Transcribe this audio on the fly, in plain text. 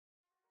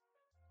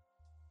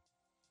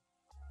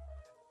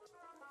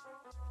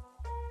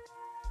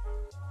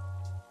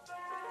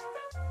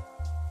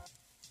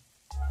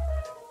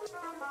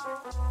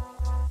Hey,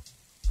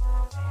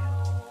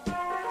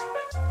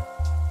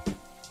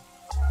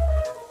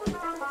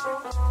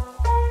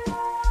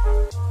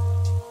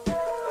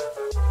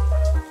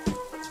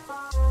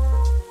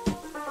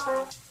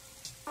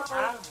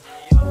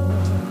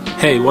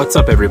 what's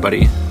up,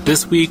 everybody?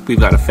 This week, we've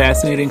got a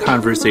fascinating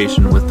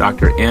conversation with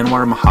Dr.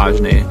 Anwar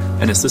Mahajne,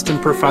 an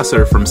assistant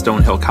professor from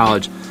Stonehill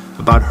College,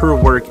 about her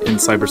work in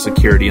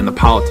cybersecurity and the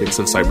politics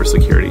of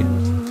cybersecurity.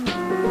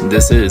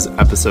 This is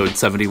episode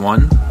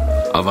 71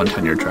 of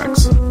Untenured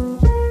Tracks.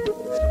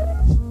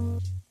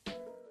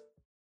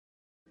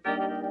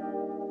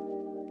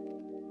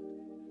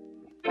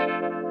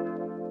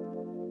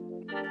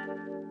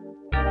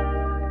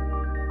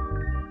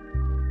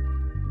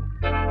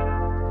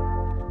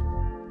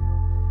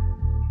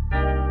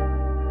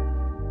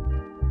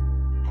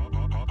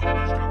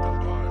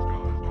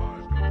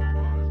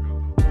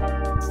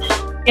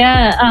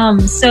 Yeah,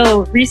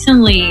 so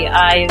recently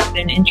I've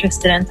been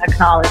interested in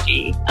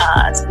technology.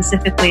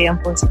 Specifically,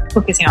 I'm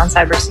focusing on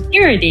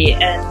cybersecurity.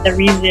 And the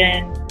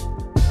reason,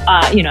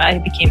 I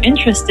became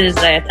interested is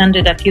I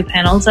attended a few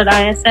panels at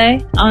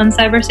ISA on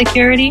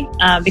cybersecurity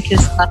because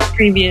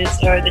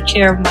the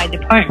chair of my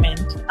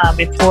department,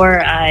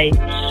 before I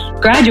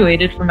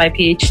graduated from my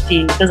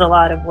PhD, does a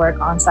lot of work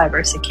on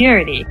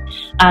cybersecurity.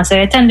 So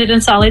I attended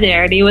in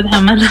solidarity with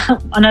him and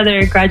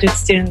another graduate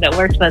student that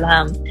worked with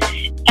him.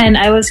 And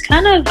I was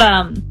kind of,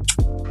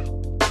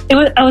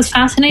 I was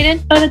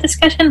fascinated by the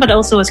discussion, but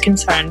also was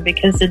concerned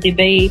because the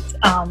debate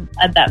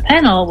at that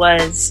panel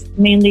was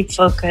mainly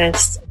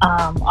focused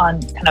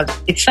on kind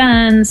of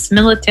defense,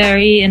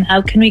 military, and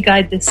how can we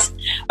guide this,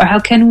 or how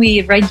can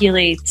we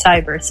regulate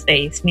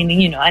cyberspace,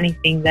 meaning,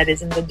 anything that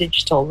is in the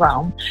digital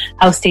realm,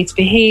 how states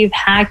behave,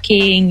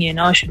 hacking,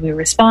 should we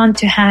respond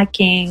to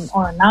hacking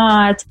or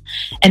not?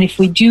 And if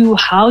we do,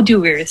 how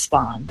do we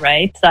respond,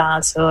 right?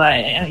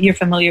 You're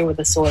familiar with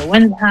the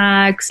SolarWinds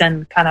hacks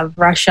and kind of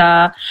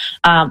Russia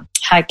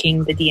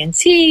hacking the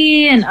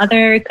DNC and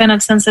other kind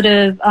of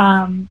sensitive,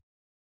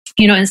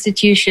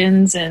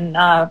 institutions and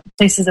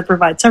places that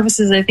provide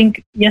services. I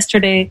think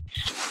yesterday,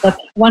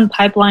 one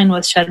pipeline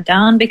was shut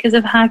down because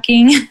of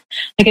hacking,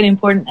 like an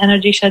important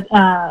energy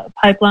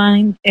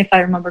pipeline, if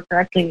I remember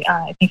correctly.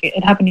 I think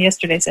it happened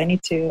yesterday, so I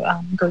need to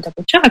go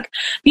double check.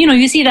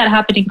 You see that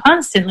happening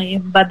constantly,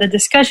 but the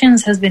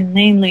discussions has been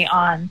mainly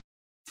on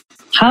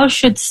how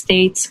should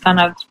states kind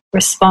of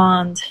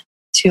respond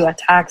to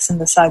attacks in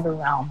the cyber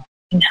realm,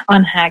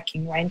 on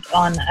hacking, right?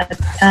 On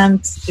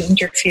attempts to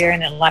interfere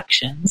in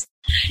elections.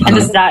 And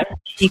does that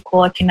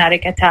equal a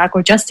kinetic attack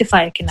or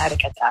justify a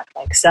kinetic attack?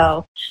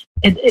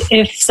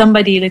 If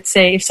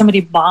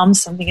somebody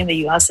bombs something in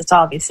the US, it's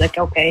obvious,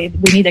 okay,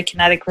 we need a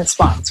kinetic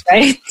response,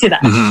 right, to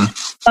that. Mm-hmm.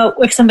 But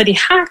if somebody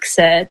hacks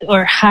it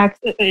or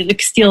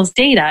steals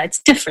data,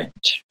 it's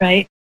different,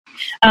 right?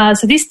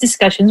 So these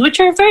discussions, which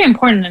are very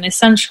important and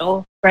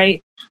essential, right?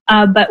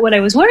 But what I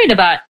was worried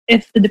about,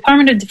 if the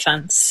Department of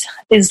Defense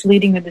is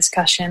leading the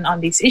discussion on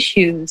these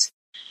issues,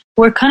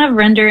 we're kind of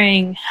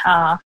rendering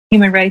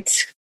human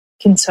rights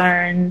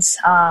concerns,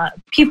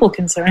 people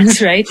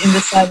concerns, right, in the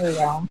cyber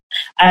realm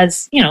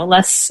as,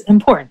 less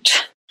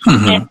important.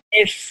 Mm-hmm. And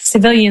if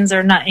civilians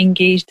are not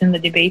engaged in the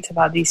debate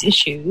about these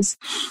issues,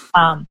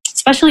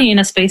 especially in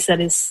a space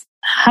that is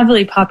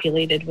heavily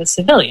populated with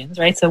civilians,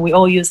 right? So we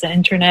all use the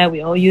internet.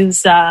 We all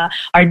use our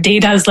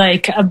data is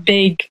like a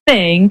big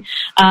thing.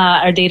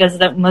 Our data is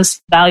the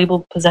most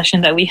valuable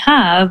possession that we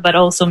have, but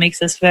also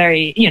makes us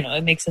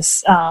it makes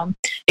us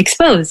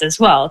exposed as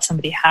well if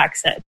somebody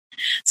hacks it.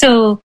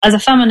 So as a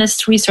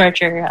feminist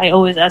researcher, I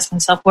always ask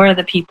myself, where are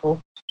the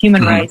people?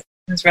 Human rights,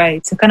 women's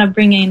rights. So kind of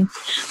bringing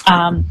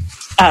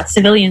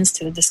civilians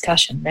to the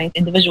discussion, right?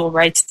 Individual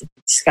rights to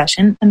the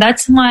discussion. And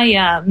that's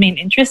my main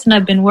interest. And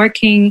I've been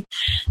working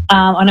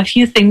on a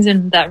few things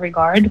in that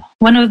regard.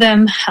 One of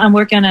them, I'm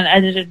working on an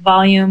edited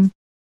volume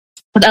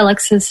with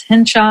Alexis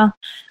Hinshaw,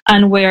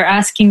 and we're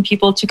asking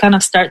people to kind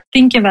of start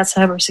thinking about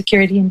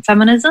cybersecurity and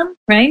feminism,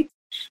 right?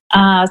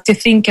 To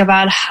think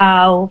about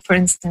how, for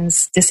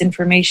instance,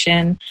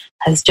 disinformation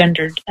has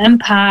gendered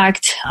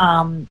impact.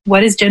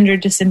 What is gender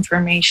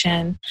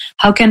disinformation?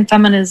 How can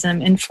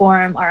feminism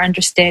inform our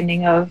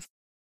understanding of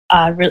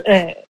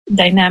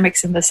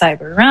dynamics in the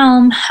cyber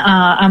realm?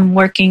 I'm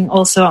working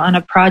also on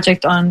a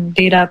project on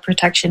data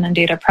protection and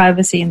data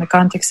privacy in the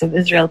context of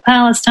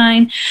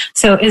Israel-Palestine.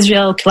 So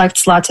Israel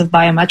collects lots of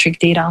biometric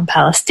data on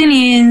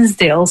Palestinians.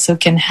 They also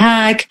can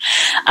hack,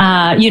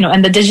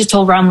 and the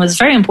digital realm was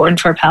very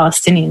important for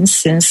Palestinians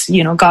since,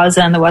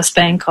 Gaza and the West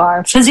Bank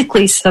are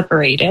physically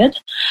separated.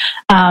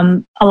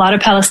 A lot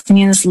of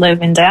Palestinians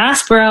live in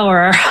diaspora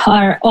or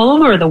are all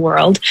over the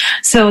world.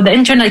 So the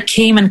internet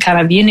came and kind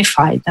of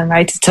unified them,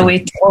 right? It's a way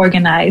to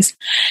organize.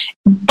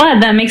 But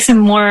that makes them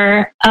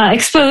more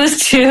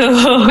exposed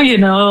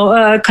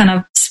to, kind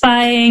of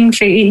spying,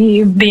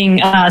 being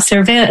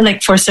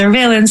for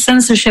surveillance,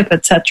 censorship,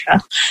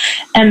 etc.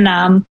 And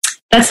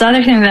that's the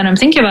other thing that I'm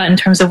thinking about in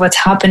terms of what's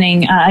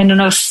happening. I don't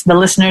know if the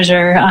listeners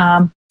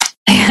are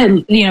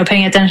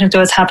paying attention to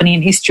what's happening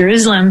in East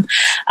Jerusalem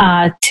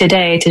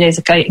today.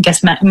 Today's, I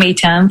guess, May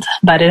 10th,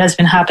 but it has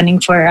been happening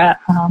for a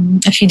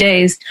few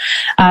days.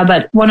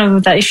 But one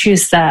of the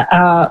issues that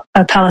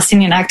a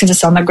Palestinian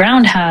activist on the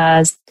ground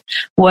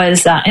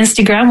was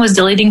Instagram was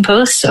deleting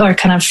posts or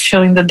kind of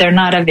showing that they're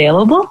not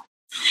available.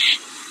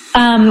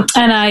 And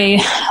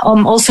I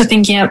am also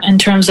thinking in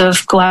terms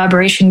of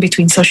collaboration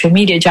between social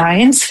media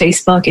giants,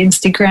 Facebook,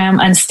 Instagram,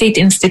 and state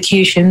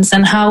institutions,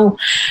 and how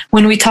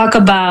when we talk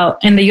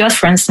about, in the US,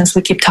 for instance,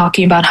 we keep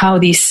talking about how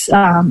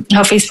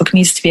how Facebook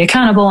needs to be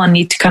accountable and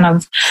need to kind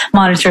of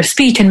monitor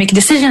speech and make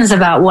decisions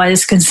about what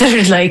is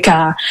considered like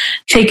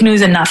fake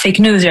news and not fake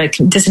news, or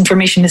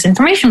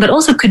disinformation, but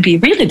also could be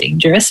really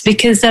dangerous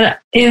because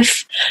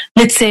if,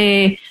 let's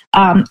say,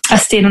 a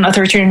state and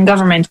authoritarian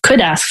government could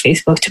ask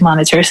Facebook to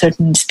monitor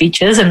certain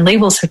speeches and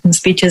label certain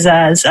speeches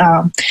as,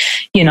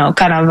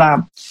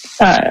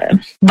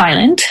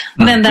 violent,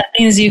 then that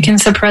means you can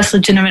suppress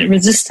legitimate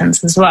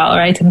resistance as well,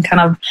 right? And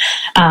kind of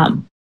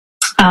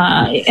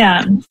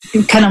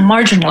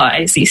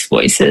marginalize these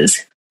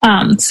voices.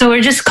 So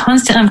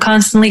I'm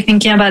constantly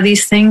thinking about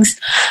these things,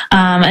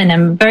 and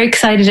I'm very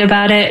excited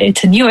about it.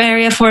 It's a new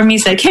area for me,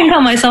 so I can't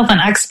call myself an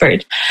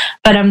expert,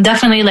 but I'm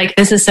definitely like,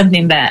 this is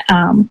something that,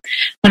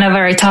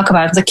 whenever I talk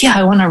about it, it's like, yeah,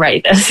 I want to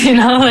write this,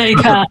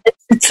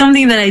 it's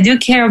something that I do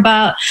care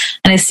about,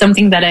 and it's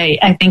something that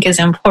I think is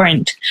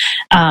important.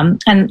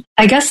 And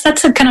I guess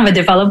that's a kind of a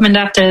development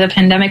after the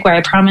pandemic, where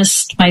I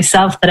promised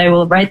myself that I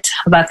will write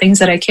about things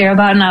that I care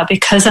about now,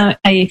 because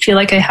I feel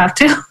like I have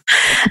to.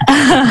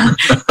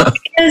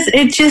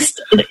 Because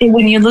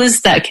when you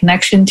lose that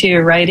connection to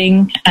your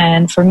writing,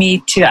 and for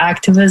me to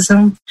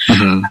activism,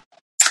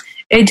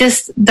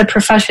 the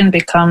profession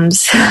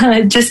becomes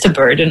just a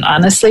burden.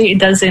 Honestly,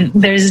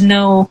 there's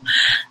no,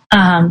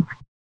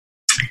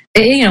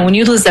 when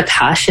you lose the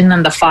passion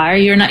and the fire,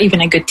 you're not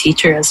even a good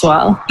teacher as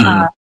well.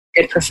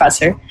 Good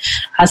professor.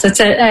 So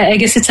I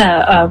guess it's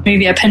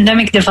maybe a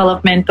pandemic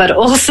development, but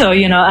also,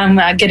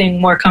 I'm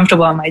getting more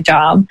comfortable in my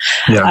job.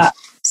 Yeah.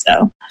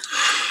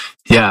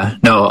 Yeah,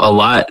 no, a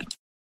lot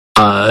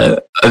of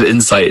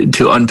insight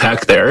to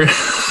unpack there.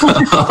 So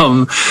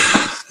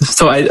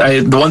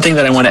the one thing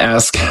that I want to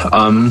ask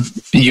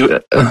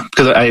you,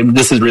 because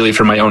this is really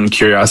for my own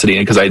curiosity,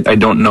 because I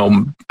don't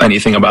know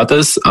anything about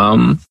this.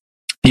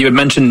 You had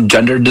mentioned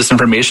gender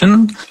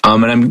disinformation,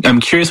 and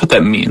I'm curious what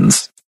that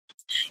means.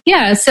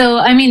 Yeah, so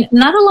I mean,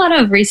 not a lot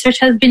of research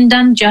has been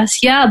done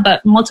just yet,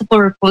 but multiple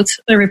reports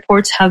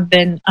have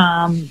been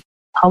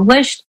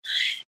published.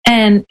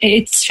 And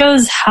it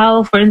shows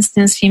how, for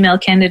instance, female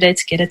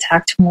candidates get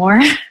attacked more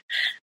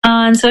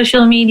on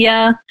social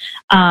media.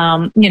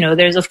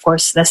 There's, of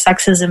course, the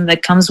sexism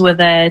that comes with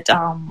it,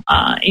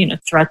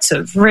 threats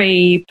of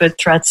rape,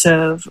 threats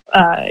of,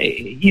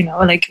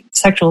 like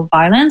sexual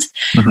violence.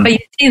 Mm-hmm. But you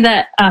see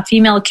that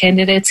female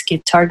candidates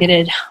get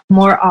targeted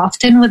more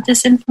often with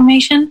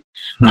disinformation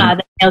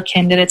than male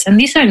candidates. And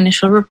these are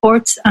initial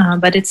reports,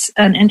 but it's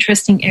an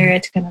interesting area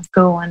to kind of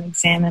go and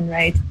examine,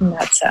 right, in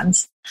that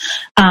sense.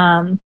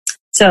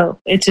 So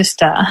it's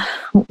just,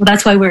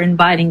 that's why we're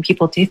inviting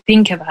people to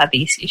think about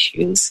these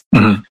issues.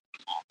 Mm-hmm.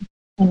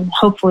 And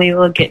hopefully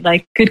we'll get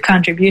like good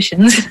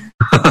contributions.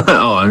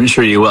 Oh, I'm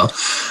sure you will.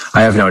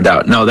 I have no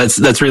doubt. No,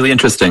 that's really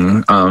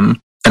interesting. And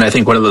I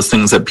think one of those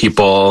things that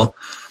people,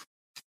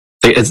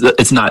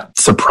 it's not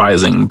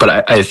surprising,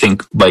 but I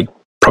think like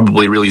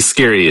probably really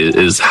scary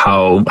is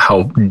how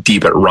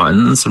deep it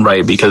runs,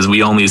 right? Because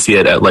we only see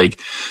it at like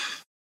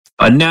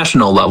a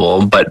national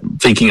level, but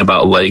thinking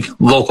about like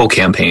local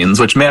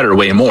campaigns, which matter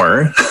way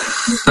more.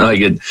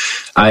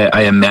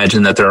 I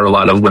imagine that there are a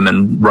lot of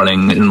women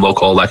running in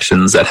local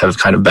elections that have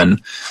kind of been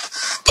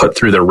put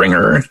through the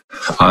ringer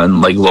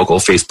on like local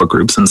Facebook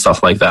groups and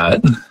stuff like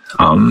that.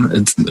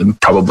 It's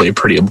probably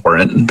pretty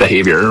abhorrent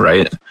behavior,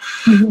 right?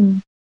 Mm-hmm.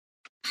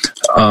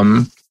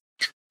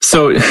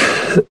 So,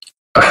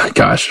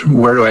 gosh,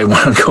 where do I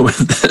want to go with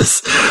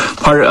this?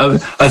 Part of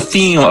a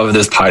theme of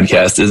this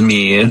podcast is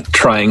me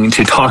trying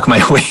to talk my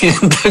way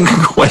into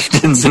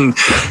questions and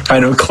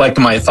kind of collect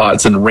my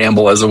thoughts and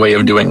ramble as a way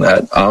of doing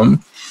that.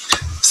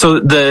 So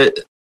the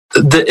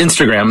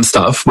Instagram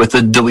stuff with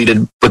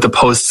the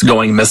posts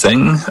going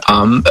missing,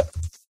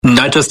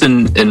 not just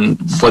in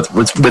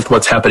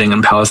what's happening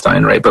in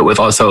Palestine, right, but with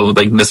also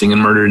like missing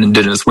and murdered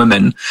Indigenous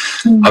women,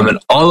 and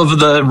all of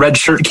the red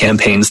shirt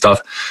campaign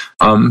stuff,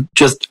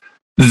 just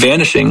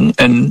vanishing,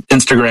 and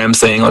Instagram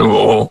saying like,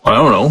 "Well, I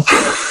don't know,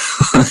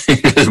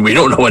 we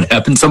don't know what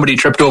happened. Somebody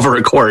tripped over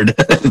a cord,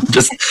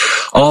 just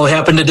all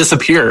happened to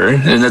disappear."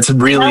 And that's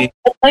really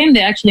the claim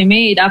they actually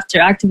made after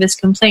activists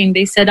complained.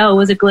 They said, "Oh, it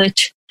was a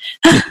glitch,"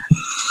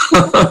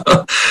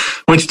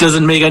 which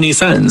doesn't make any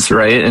sense,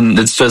 right? And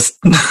it's just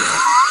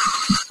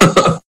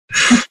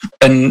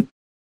and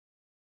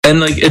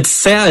like it's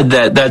sad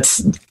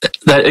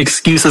that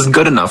excuse is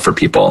good enough for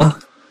people.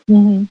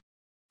 Mm-hmm.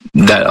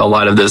 That a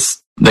lot of this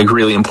like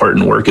really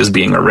important work is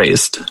being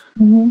erased.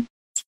 Mm-hmm.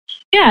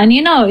 Yeah, and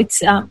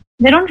it's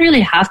they don't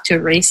really have to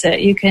erase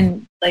it. You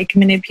can like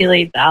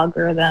manipulate the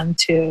algorithm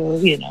to,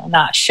 you know,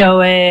 not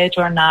show it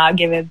or not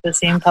give it the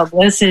same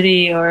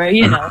publicity or,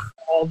 you know,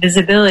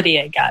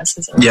 visibility, I guess.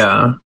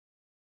 Yeah.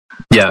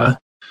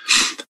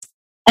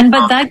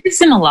 But that gives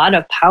them a lot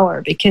of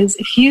power, because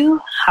if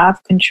you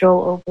have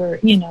control over,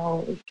 you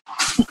know,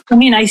 I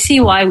mean, I see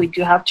why we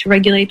do have to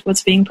regulate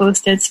what's being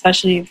posted,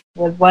 especially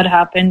with what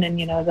happened and,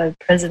 you know, the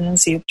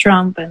presidency of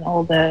Trump and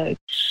all the,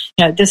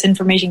 you know,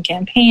 disinformation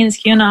campaigns,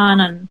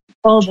 QAnon, and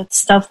all the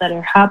stuff that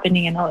are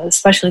happening, and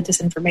especially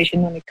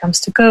disinformation when it comes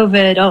to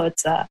COVID. Oh,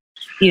 it's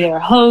either a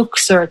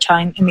hoax or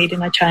made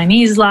in a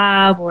Chinese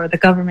lab, or the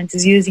government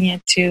is using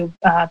it to,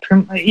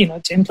 you know,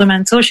 to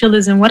implement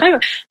socialism, whatever.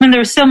 I mean,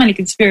 there are so many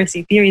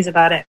conspiracy theories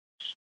about it.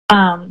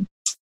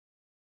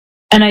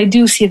 And I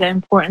do see the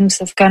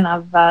importance of kind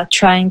of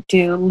trying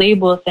to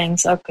label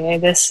things. Okay,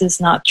 this is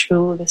not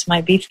true. This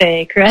might be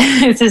fake,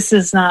 right? This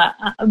is not.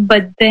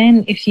 But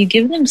then, if you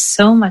give them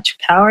so much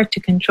power to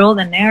control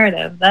the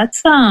narrative,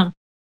 that's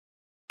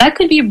that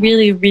could be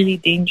really, really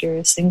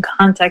dangerous in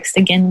context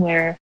again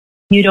where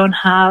you don't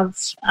have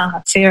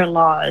fair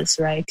laws,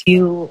 right?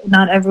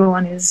 Not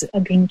everyone is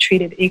being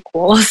treated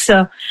equal.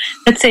 So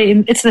let's say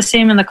it's the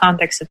same in the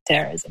context of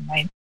terrorism,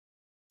 right?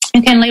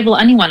 You can label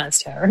anyone as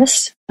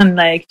terrorist and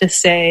like just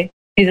say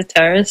he's a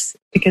terrorist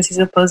because he's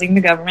opposing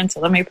the government, so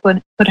let me put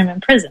him in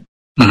prison.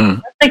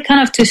 Mm-hmm. That's like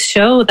kind of to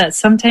show that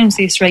sometimes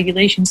these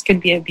regulations could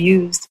be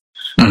abused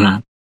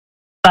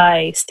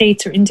by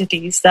states or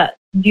entities that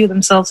view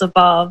themselves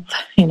above,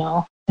 you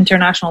know,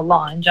 international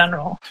law in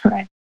general,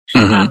 right?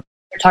 Mm-hmm.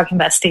 We're talking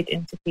about state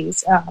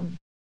entities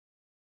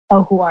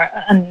who are,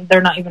 and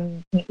they're not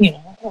even, you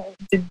know,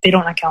 they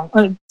don't account,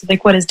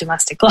 like what is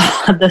domestic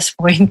law at this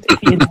point?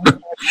 You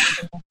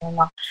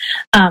know,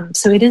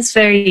 so it is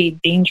very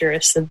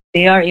dangerous that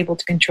they are able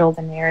to control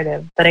the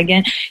narrative. But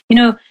again, you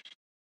know,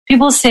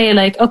 people say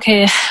like,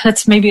 okay,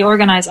 let's maybe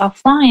organize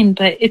offline,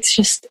 but it's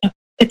just,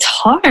 it's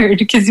hard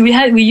because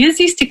we use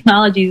these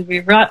technologies,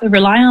 we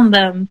rely on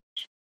them,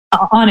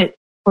 on it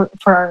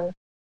for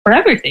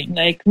everything.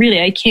 Like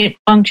really, I can't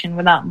function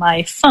without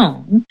my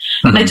phone.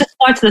 Mm-hmm. I just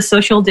watched The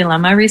Social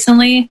Dilemma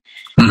recently,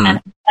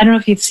 and I don't know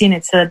if you've seen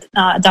it. It's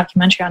a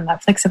documentary on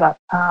Netflix about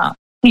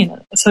you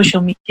know,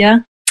 social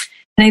media.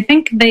 And I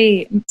think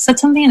they said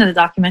something in the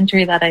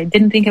documentary that I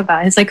didn't think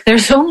about. It's like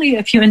there's only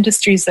a few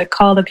industries that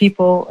call the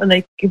people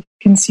like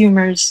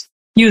consumers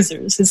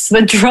users. It's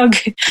the drug,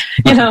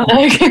 you know,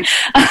 like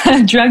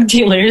drug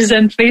dealers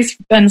and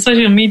Facebook and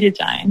social media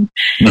giants.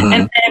 Mm-hmm.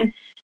 And then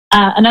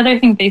another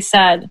thing they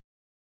said,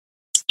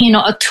 you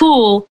know, a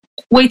tool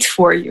waits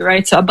for you,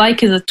 right? So a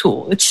bike is a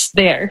tool. It's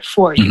there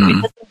for you. Mm-hmm.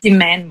 It doesn't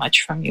demand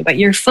much from you, but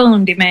your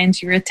phone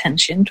demands your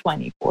attention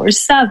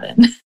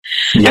 24/7.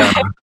 Yeah.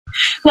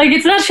 Like,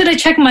 it's not, should I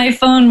check my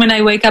phone when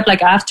I wake up,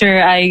 like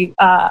after I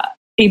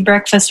eat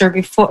breakfast or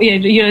before, you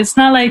know, it's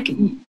not like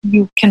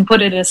you can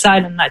put it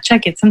aside and not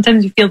check it.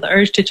 Sometimes you feel the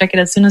urge to check it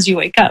as soon as you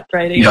wake up,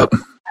 right? Yep.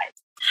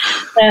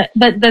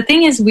 But the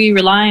thing is, we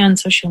rely on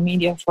social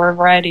media for a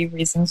variety of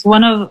reasons.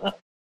 One of,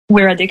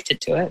 we're addicted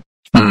to it.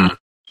 Mm.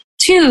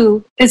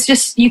 Two, it's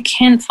just, you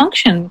can't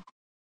function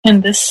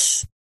in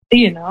this,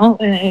 you know,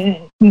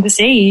 in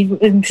this age,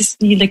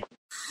 like,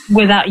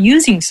 without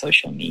using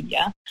social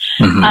media,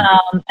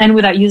 and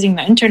without using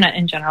the internet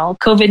in general.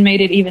 COVID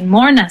made it even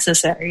more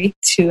necessary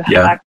to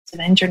have access to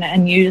the internet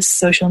and use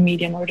social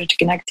media in order to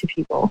connect to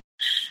people.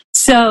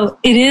 So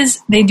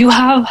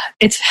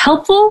it's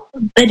helpful,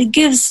 but it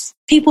gives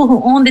people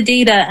who own the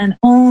data and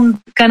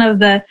own kind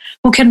of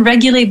who can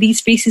regulate these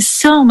spaces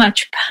so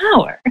much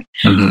power.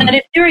 Mm-hmm. And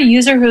if you're a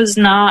user who's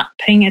not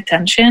paying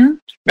attention,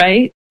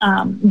 right,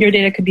 your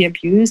data could be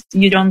abused.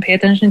 You don't pay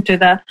attention to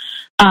the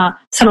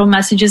subtle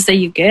messages that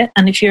you get.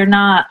 And if you're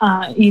not,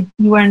 you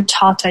weren't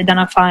taught to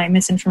identify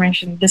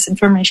misinformation,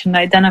 disinformation, to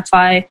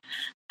identify,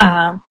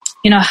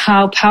 you know,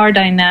 how power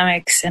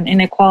dynamics and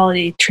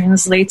inequality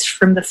translates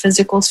from the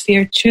physical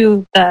sphere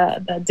to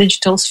the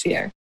digital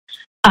sphere,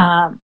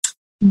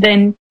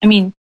 then, I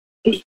mean,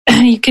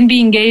 you can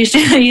be engaged,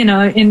 you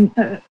know, in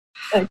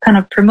kind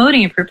of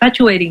promoting and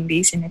perpetuating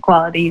these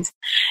inequalities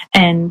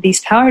and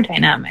these power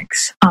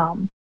dynamics.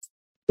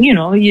 You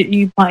know,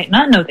 you might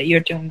not know that you're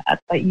doing that,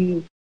 but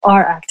you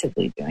are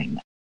actively doing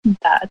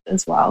that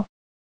as well.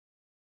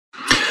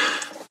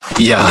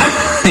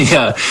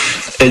 Yeah.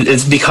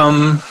 It's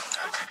become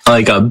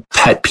like a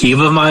pet peeve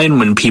of mine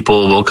when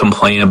people will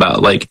complain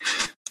about like,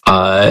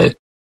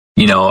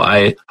 you know,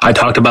 I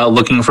talked about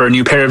looking for a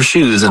new pair of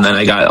shoes and then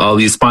I got all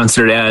these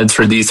sponsored ads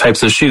for these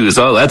types of shoes.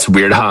 Oh, that's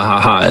weird. Ha ha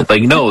ha.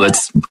 Like, no,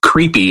 that's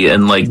creepy.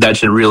 And like, that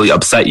should really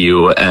upset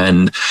you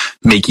and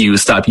make you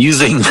stop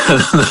using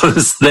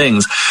those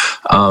things.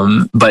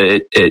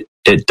 But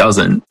it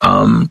doesn't.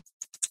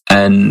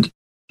 And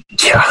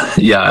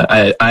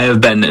Yeah. I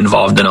have been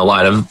involved in a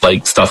lot of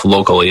like stuff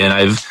locally, and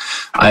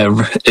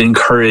I've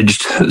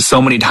encouraged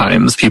so many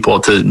times people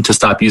to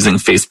stop using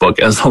Facebook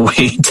as a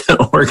way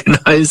to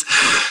organize.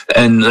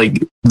 And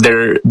like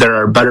there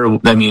are better,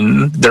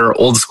 there are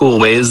old school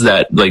ways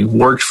that like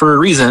worked for a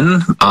reason,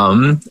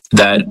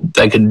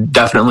 that could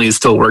definitely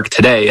still work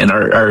today and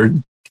are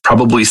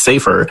probably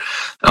safer.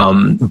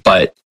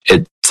 But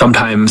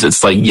sometimes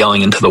it's like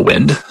yelling into the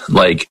wind.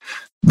 Like,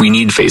 we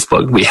need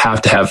Facebook. We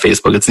have to have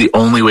Facebook. It's the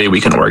only way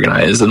we can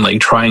organize, and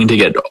like trying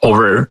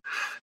to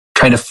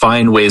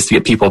find ways to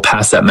get people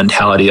past that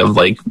mentality of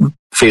like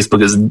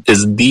Facebook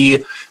is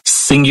the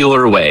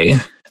singular way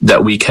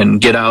that we can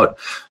get out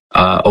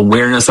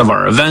awareness of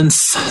our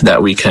events,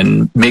 that we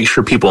can make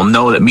sure people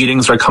know that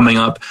meetings are coming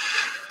up,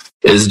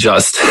 is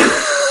just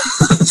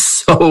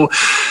so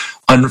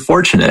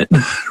unfortunate,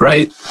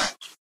 right?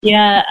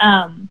 Yeah.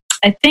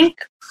 I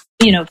think,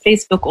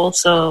 Facebook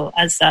also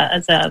as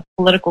a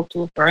political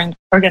tool for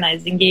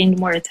organizing gained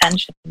more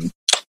attention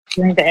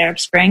during the Arab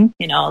Spring,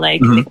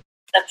 the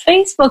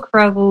Facebook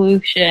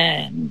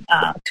revolution,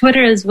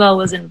 Twitter as well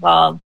was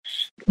involved.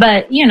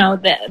 But,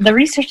 the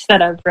research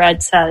that I've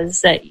read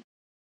says that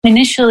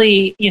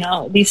initially,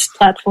 these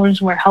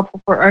platforms were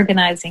helpful for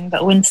organizing,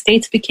 but when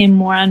states became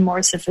more and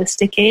more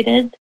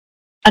sophisticated,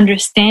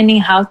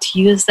 understanding how to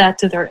use that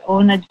to their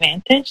own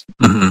advantage,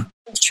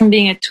 from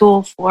being a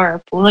tool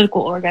for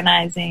political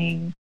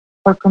organizing,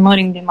 for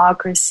promoting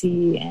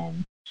democracy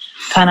and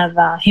kind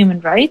of human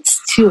rights,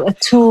 to a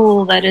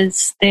tool that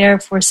is there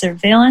for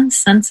surveillance,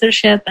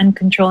 censorship, and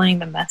controlling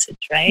the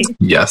message, right?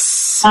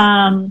 Yes.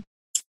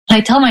 I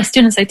tell my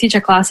students, I teach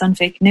a class on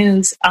fake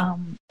news,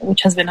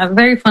 which has been a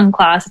very fun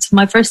class. It's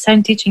my first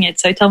time teaching it.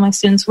 So I tell my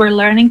students, we're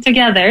learning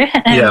together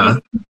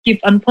and keep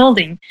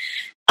unfolding.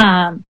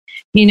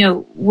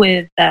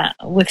 With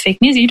fake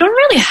news, you don't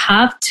really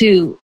have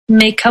to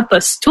make up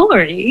a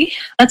story.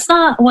 That's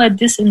not what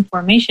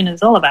disinformation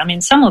is all about.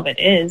 Some of it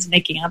is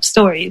making up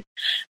stories,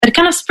 but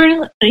kind of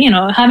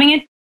having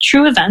a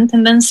true event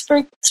and then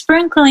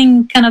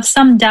sprinkling kind of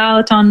some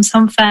doubt on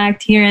some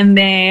fact here and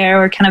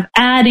there, or kind of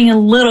adding a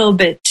little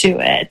bit to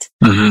it.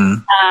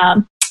 And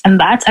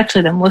that's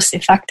actually the most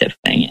effective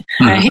thing,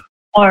 right?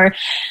 Or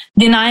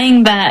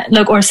denying that,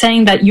 or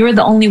saying that you're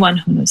the only one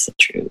who knows the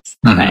truth,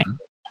 right?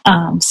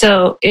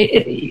 So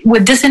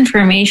with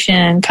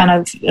disinformation, kind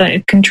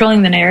of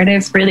controlling the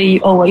narrative,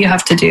 really all what you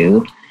have to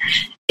do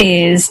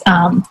is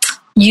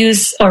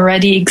use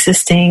already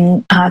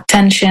existing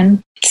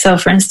tension. So,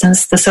 for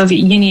instance, the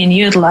Soviet Union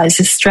utilized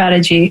this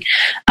strategy,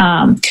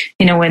 when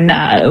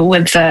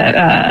with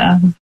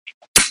the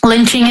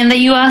lynching in the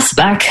U.S.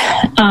 back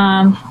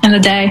in the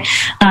day.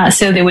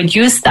 So they would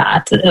use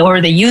that, or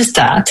they used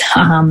that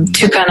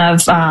to kind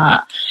of.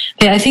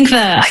 I think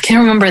I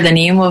can't remember the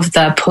name of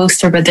the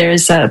poster, but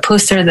there's a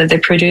poster that they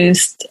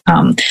produced,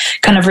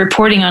 kind of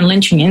reporting on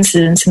lynching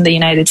incidents in the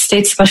United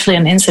States, especially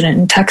an incident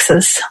in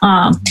Texas.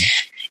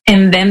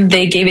 And then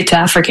they gave it to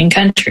African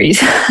countries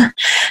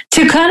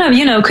to kind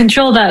of,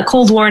 control that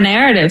Cold War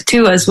narrative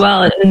too, as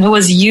well. And it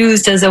was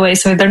used as a way.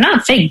 So they're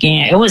not faking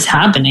it. It was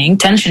happening.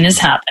 Tension is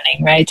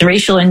happening, right? The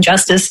racial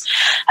injustice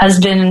has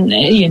been,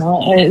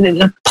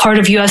 a part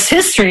of U.S.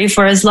 history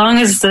for as long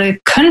as the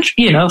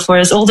country, for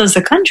as old as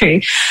the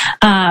country.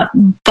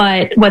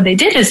 But what they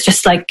did is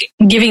just like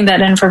giving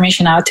that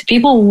information out to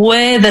people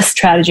with a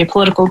strategy, a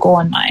political goal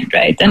in mind,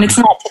 right? And it's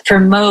not to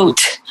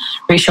promote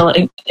racial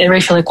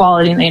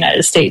equality in the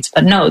United States,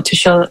 but no, to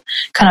show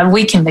kind of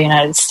weaken the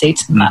United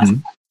States in that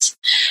sense.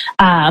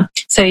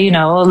 So,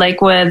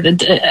 like with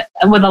a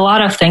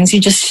lot of things, you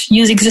just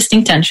use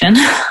existing tension,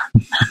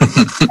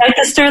 try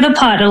to stir the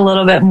pot a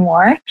little bit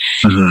more,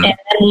 and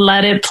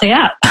let it play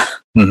out.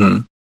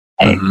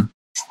 Right?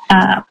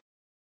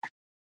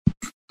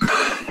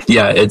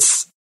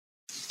 It's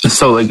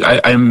so like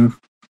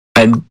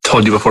I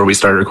told you before we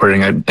started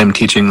recording, I'm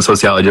teaching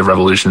sociology of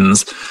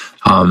revolutions,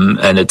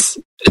 and it's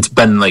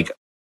been like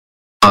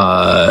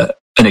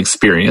an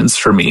experience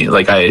for me.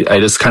 Like I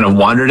just kind of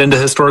wandered into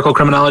historical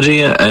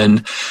criminology,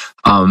 and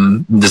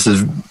this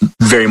is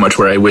very much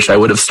where I wish I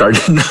would have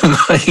started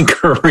my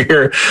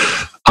career.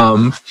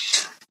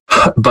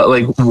 But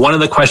like one of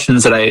the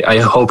questions that I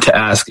hope to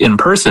ask in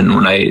person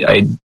when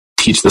I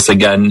teach this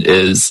again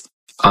is,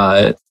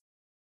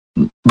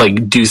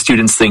 like, do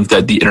students think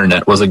that the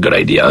internet was a good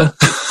idea?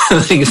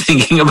 Like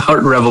thinking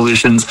about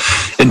revolutions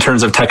in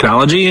terms of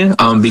technology,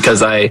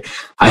 because I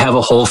have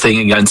a whole thing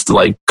against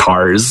like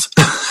cars.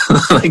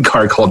 Like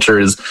car culture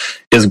is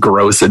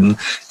gross, and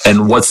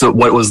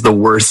what was the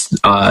worst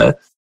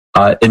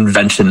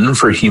invention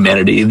for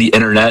humanity, the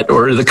internet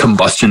or the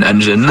combustion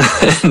engine?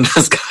 And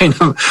just kind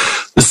of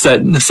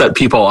set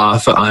people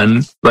off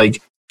on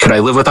like, could I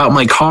live without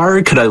my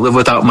car? Could I live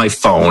without my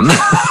phone?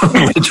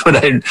 Which would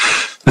I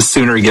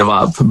sooner give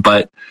up?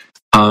 But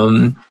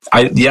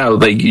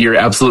like you're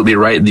absolutely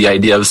right. The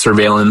idea of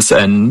surveillance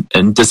and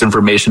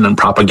disinformation and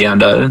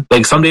propaganda.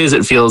 Like some days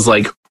it feels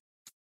like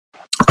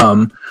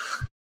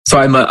So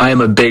I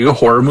am a big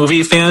horror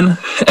movie fan,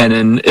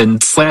 and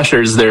in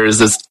slashers there's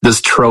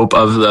this trope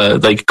of the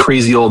like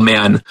crazy old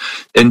man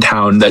in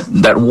town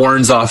that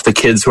warns off the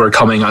kids who are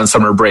coming on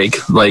summer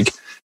break, like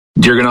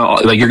you're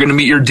gonna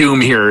meet your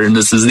doom here, and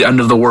this is the end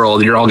of the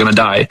world. You're all gonna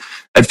die.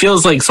 It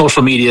feels like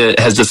social media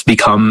has just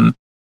become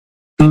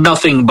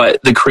nothing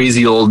but the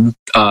crazy old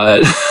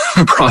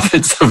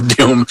prophets of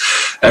doom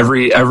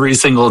every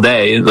single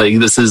day. Like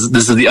this is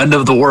the end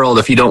of the world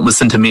if you don't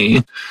listen to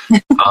me.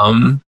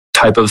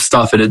 Type of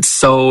stuff, and it's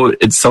so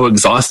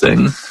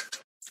exhausting.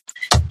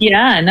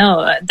 Yeah,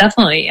 no,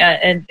 definitely.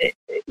 And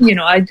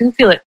I do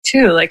feel it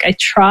too. Like I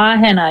try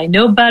and I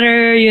know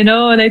better,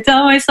 and I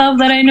tell myself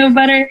that I know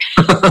better.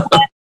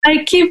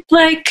 I keep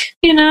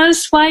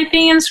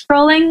swiping and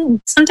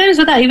scrolling, sometimes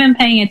without even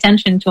paying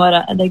attention to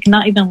it, like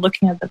not even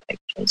looking at the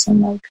pictures.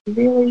 I'm like,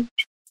 really?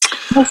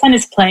 My son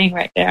is playing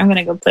right there. I'm going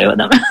to go play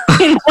with him.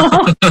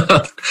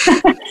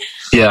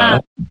 Yeah.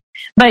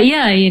 But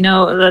yeah,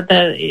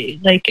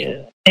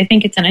 I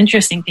think it's an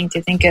interesting thing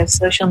to think of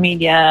social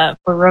media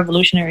for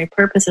revolutionary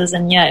purposes.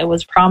 And yeah, it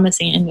was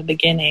promising in the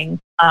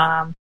beginning.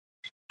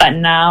 But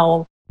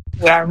now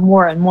we are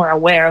more and more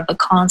aware of the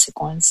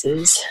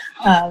consequences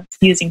of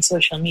using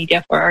social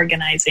media for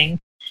organizing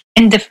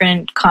in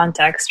different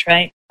contexts,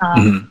 right?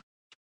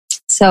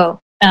 So,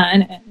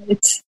 and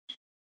it's,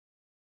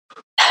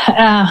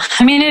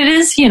 it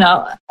is,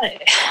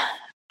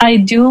 I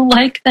do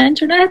like the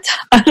internet.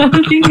 I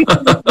don't think it's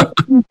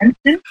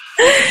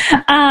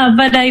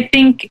but I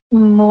think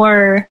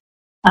more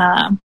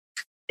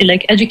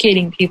like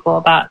educating people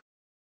about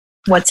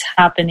what's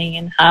happening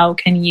and how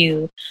can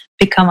you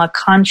become a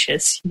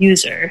conscious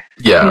user.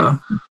 Yeah.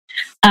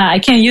 I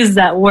can't use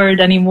that word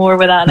anymore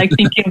without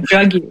thinking of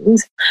drug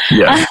use.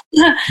 Yeah.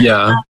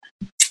 Yeah.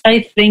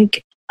 I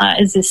think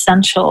is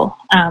essential,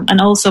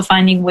 and also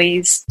finding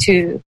ways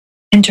to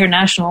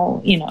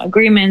international,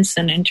 agreements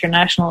and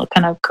international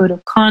kind of code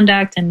of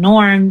conduct and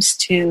norms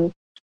to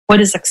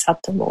what is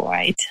acceptable,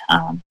 right?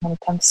 When it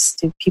comes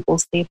to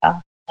people's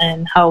data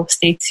and how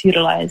states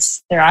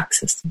utilize their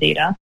access to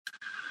data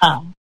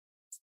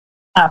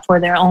for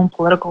their own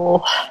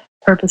political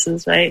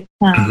purposes, right?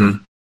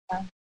 Well,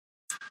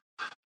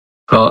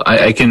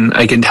 I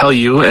can tell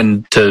you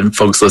and to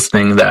folks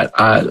listening that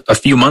a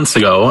few months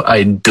ago,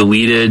 I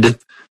deleted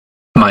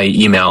my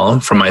email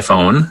from my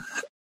phone.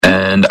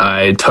 And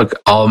I took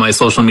all of my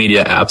social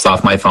media apps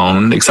off my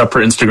phone, except for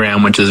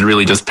Instagram, which is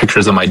really just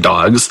pictures of my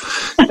dogs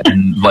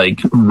and like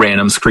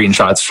random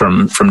screenshots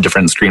from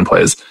different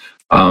screenplays.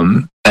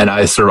 And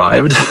I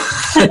survived,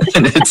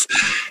 and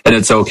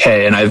it's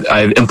okay. And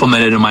I've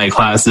implemented in my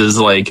classes,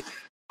 like,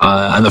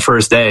 on the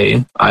first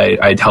day,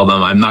 I tell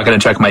them I'm not going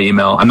to check my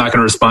email. I'm not going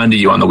to respond to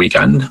you on the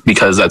weekend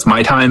because that's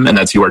my time and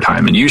that's your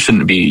time. And you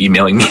shouldn't be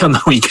emailing me on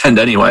the weekend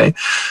anyway.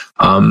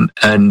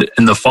 And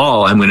in the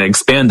fall, I'm going to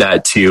expand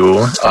that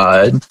to,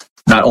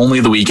 not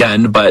only the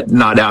weekend, but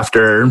not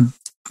after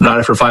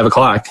 5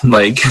 o'clock.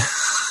 Like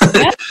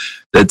it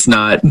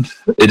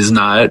is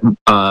not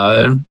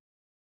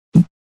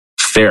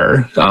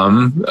fair,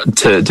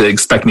 to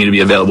expect me to be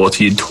available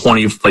to you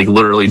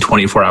literally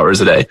 24 hours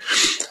a day.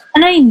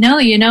 And I know,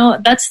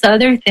 that's the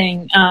other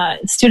thing.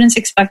 Students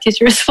expect you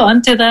to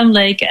respond to them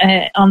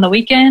on the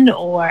weekend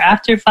or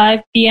after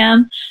 5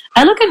 p.m.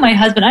 I look at my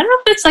husband. I don't know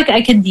if it's like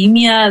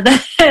academia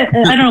that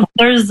I don't know,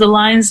 blurs the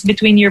lines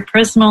between your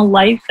personal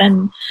life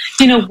and,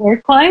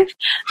 work life.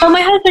 But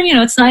my husband,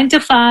 it's 9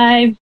 to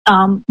 5.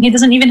 He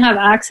doesn't even have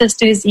access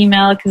to his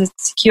email because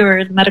it's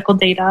secured medical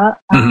data.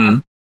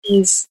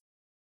 He's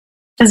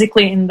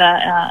physically in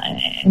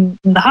the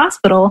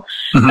hospital,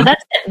 but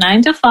that's it.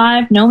 9 to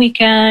 5, no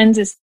weekends.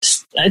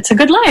 It's a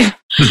good life.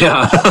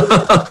 Yeah.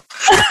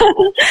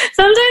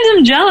 Sometimes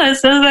I'm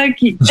jealous. I was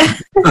like, you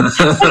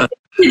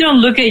don't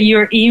look at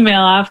your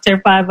email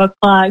after 5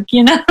 o'clock,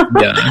 Yeah.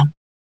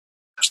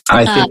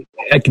 I think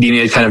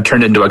academia kind of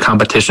turned into a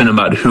competition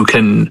about who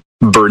can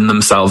burn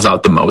themselves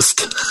out the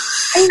most.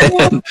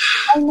 I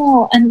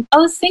know. And I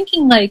was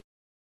thinking,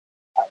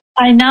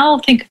 I now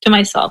think to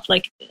myself,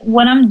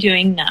 what I'm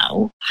doing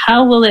now,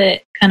 how will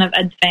it kind of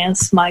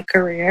advance my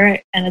career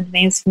and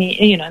advance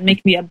me,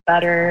 make me a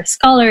better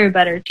scholar, a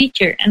better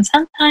teacher? And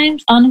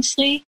sometimes,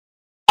 honestly,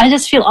 I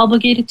just feel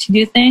obligated to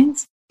do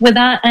things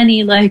without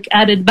any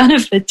added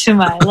benefit to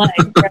my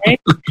life,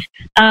 right?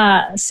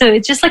 So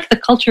it's just the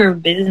culture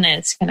of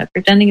business, kind of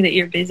pretending that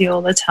you're busy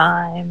all the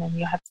time and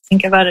you have to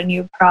think about a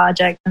new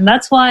project. And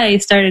that's why I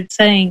started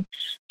saying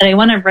that I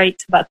want to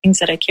write about things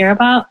that I care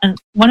about. And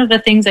one of the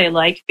things I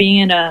like being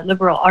in a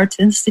liberal arts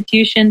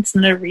institution, it's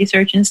not a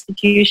research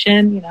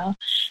institution,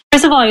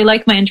 First of all, I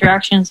like my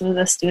interactions with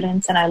the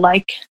students and I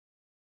like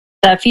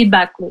the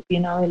feedback loop,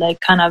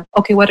 kind of,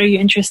 okay, what are you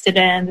interested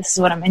in? This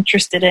is what I'm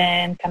interested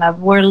in. Kind of,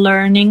 we're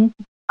learning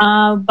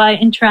by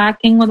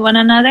interacting with one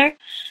another.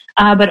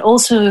 But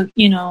also,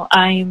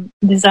 I'm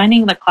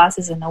designing the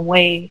classes in a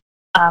way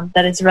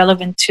that is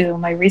relevant to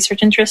my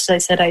research interests. I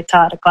said I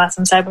taught a class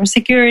on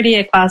cybersecurity,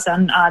 a class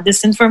on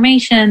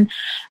disinformation,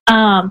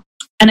 and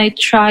I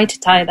try to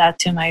tie that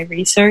to my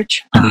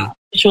research.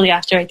 usually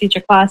after I teach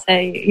a class,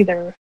 I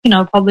either,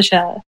 publish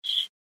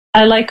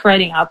I like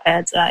writing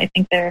op-eds. I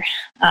think they're,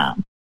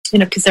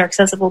 because they're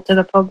accessible to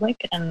the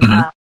public, and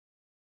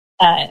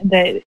I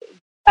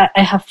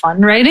have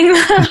fun writing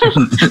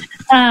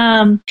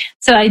them.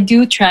 So I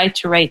do try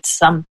to write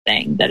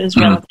something that is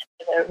relevant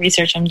to the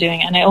research I'm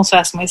doing. And I also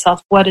ask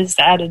myself, what is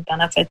the added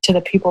benefit to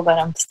the people that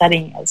I'm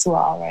studying as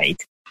well,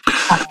 right?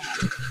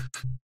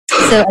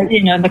 So,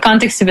 in the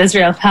context of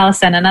Israel,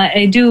 Palestine, and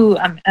I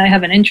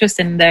have an interest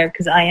in there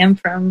because I am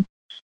from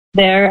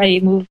there. I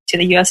moved to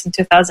the U.S. in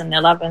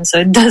 2011,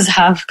 so it does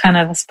have kind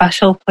of a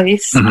special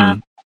place,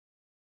 in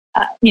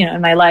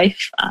my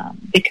life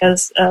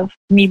because of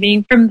me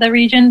being from the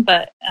region.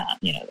 But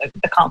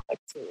the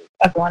conflict,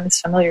 everyone is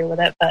familiar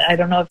with it, but I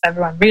don't know if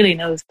everyone really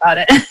knows about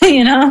it.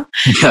 Yeah,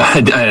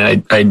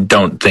 I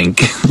don't think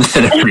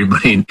that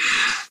everybody.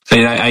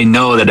 I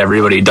know that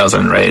everybody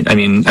doesn't, right? I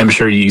mean, I'm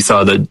sure you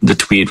saw the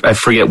tweet. I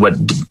forget what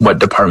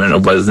department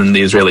it was in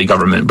the Israeli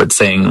government, but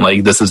saying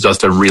like this is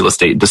just a real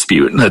estate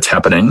dispute that's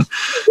happening.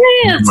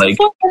 Yeah, it's like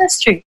full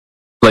ministry.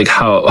 Like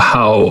how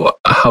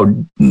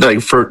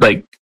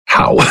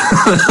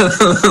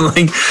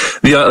like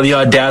the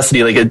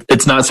audacity. Like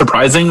it's not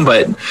surprising,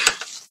 but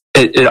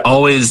it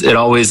always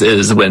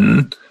is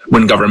when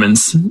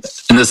governments,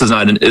 and this is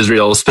not an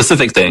Israel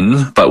specific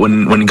thing, but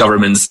when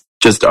governments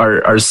just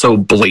are so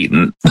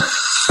blatant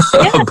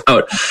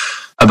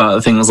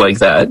about things like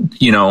that,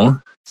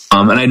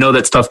 and I know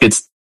that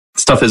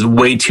stuff is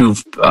way too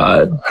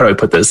how do I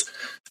put this?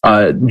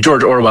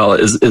 George Orwell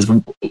is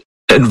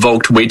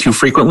invoked way too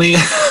frequently,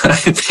 I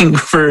think,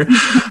 for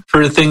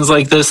things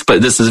like this,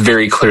 but this is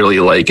very clearly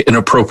like an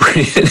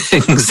appropriate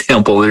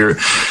example.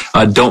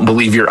 Don't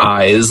believe your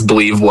eyes,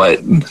 believe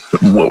what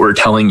we're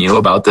telling you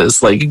about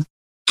this. Like,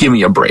 give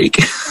me a break.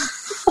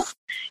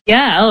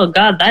 Yeah. Oh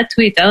God, that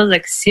tweet. I was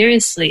like,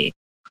 seriously.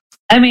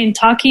 I mean,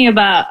 talking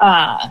about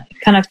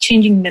kind of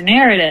changing the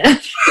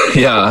narrative.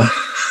 Yeah.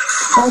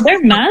 Well,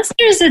 they're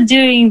masters at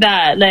doing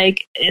that.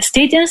 Like,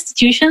 state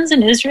institutions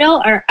in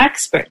Israel are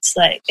experts.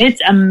 Like,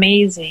 it's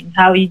amazing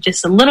how you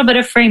just a little bit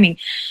of framing.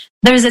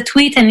 There's a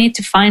tweet, I need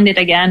to find it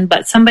again,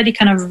 but somebody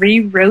kind of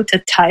rewrote a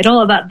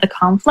title about the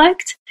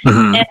conflict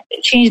and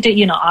changed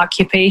it,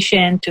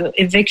 occupation to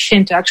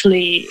eviction to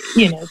actually,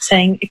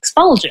 saying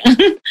expulsion.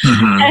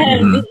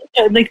 And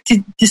like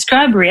to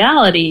describe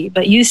reality,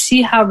 but you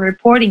see how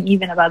reporting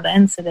even about the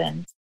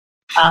incident,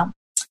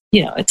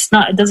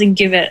 it doesn't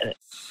give it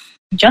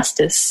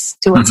justice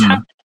to what's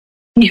happening.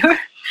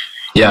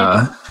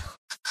 Yeah.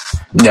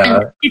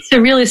 And it's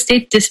a real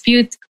estate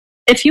dispute.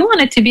 If you want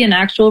it to be an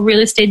actual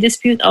real estate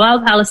dispute, allow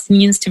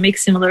Palestinians to make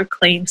similar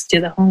claims to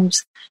the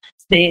homes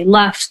they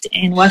left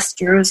in West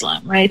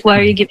Jerusalem, right? Why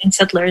are you giving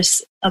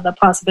settlers the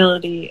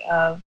possibility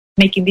of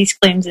making these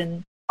claims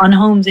on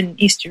homes in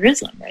East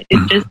Jerusalem, right? It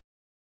just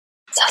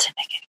doesn't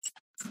make any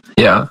sense.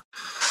 Yeah.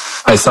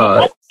 I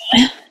saw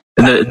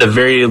in the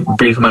very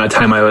brief amount of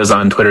time I was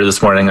on Twitter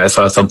this morning, I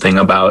saw something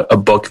about a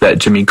book that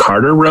Jimmy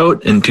Carter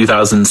wrote in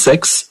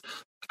 2006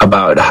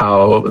 about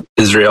how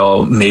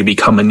Israel may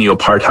become a new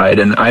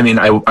apartheid. And I mean,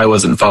 I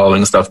wasn't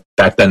following stuff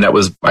back then.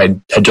 I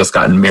had just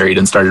gotten married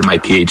and started my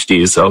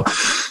PhD. So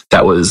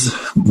that was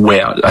way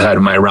out ahead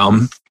of my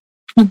realm.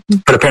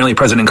 But apparently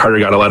President Carter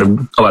got a lot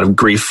of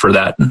grief for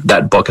that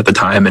book at the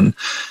time. And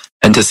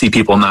to see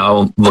people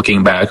now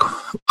looking back,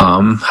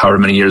 however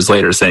many years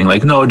later, saying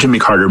like, no, Jimmy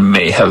Carter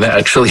may have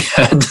actually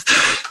had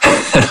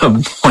a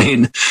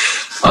point,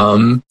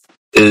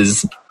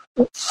 is,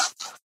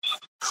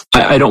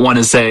 I don't want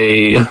to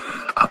say,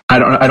 I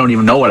don't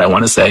even know what I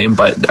want to say,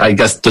 but I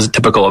guess just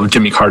typical of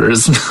Jimmy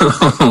Carter's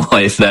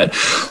life that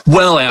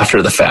well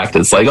after the fact,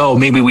 it's like, oh,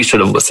 maybe we should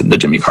have listened to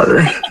Jimmy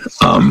Carter.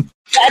 I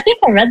think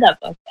I read that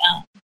book.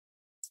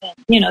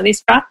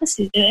 These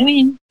prophecies, I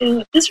mean,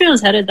 Israel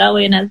is headed that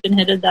way and has been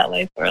headed that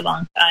way for a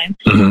long time.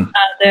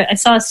 I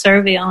saw a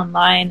survey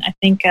online. I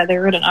think they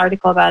wrote an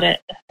article about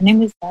it. Her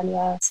name is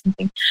Dalia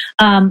something.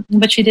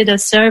 But she did a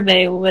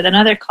survey with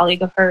another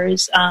colleague of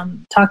hers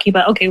talking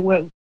about, okay,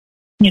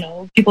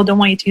 people don't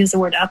want you to use the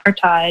word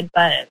apartheid,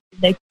 but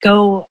they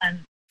go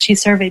and she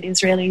surveyed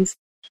Israelis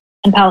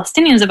and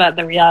Palestinians about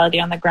the reality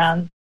on the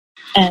ground.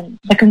 And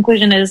the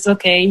conclusion is,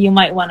 okay, you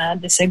might want to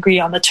disagree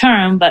on the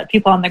term, but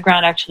people on the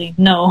ground actually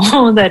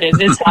know that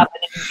it is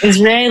happening.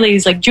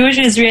 Israelis, like Jewish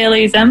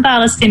Israelis and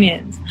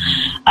Palestinians,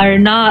 are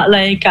not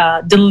like,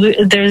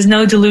 there's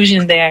no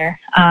delusion there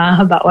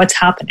about what's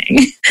happening.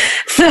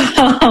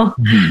 So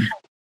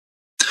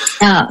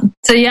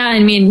yeah, I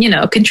mean,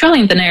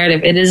 controlling the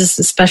narrative, it is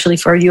especially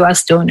for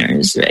U.S.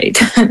 donors, right?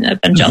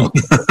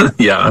 Evangelical.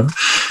 Yeah.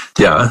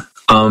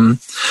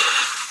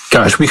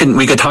 Gosh, we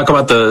could talk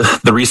about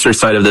the research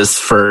side of this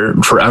for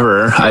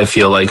forever, I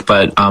feel like,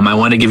 but I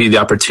want to give you the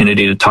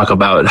opportunity to talk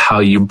about how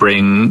you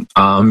bring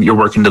your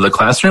work into the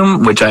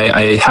classroom, which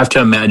I have to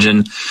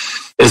imagine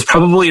is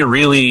probably a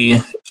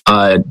really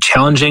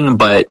challenging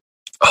but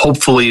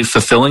hopefully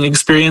fulfilling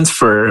experience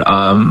for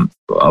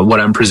what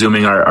I'm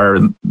presuming are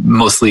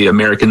mostly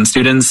American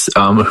students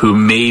who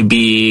may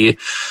be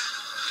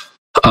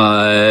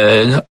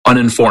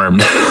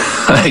uninformed,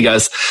 I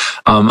guess,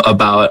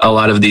 about a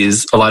lot of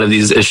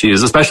these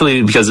issues,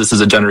 especially because this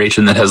is a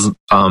generation that has,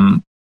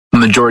 the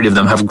majority of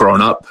them have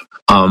grown up,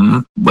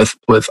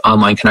 with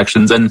online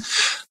connections. And,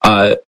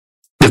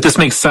 if this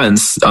makes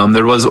sense,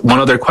 there was one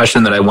other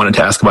question that I wanted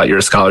to ask about your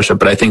scholarship,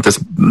 but I think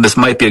this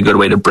might be a good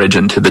way to bridge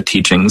into the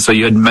teaching. So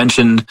you had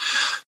mentioned,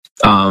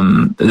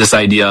 this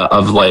idea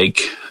of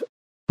like,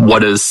 what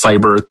does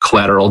cyber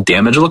collateral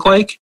damage look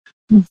like?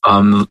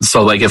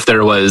 So like if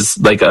there was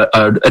like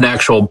an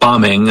actual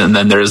bombing and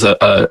then there's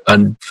a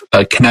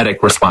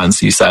kinetic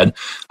response, you said,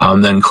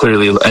 then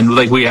clearly, and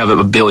like we have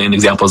a billion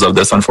examples of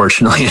this,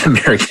 unfortunately, in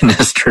American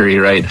history,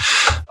 right?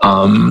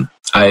 I'm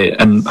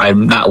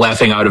not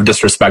laughing out of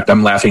disrespect.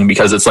 I'm laughing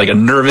because it's like a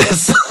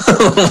nervous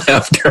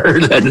laughter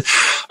that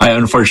I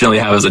unfortunately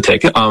have as a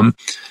tick.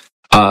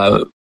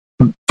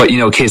 But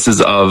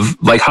cases of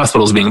like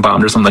hospitals being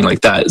bombed or something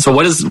like that. So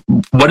what is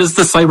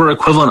the cyber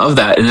equivalent of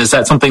that? And is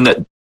that something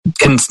that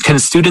can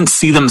students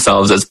see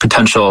themselves as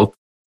potential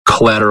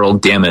collateral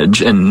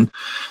damage in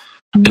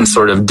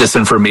sort of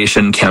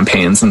disinformation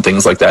campaigns and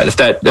things like that? If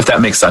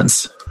that makes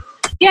sense.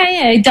 Yeah,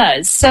 it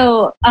does.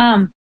 So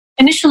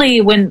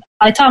initially, when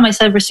I taught my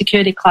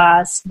cybersecurity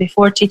class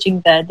before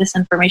teaching the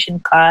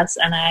disinformation class,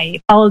 and I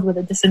followed with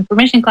a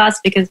disinformation class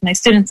because my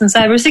students in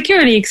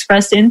cybersecurity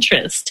expressed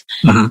interest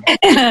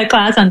in a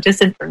class on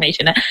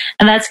disinformation.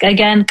 And that's,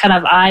 again, kind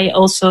of, I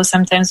also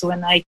sometimes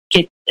when I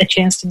get a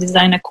chance to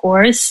design a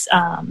course,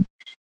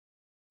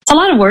 it's a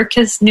lot of work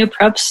because new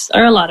preps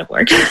are a lot of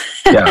work.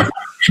 Yeah.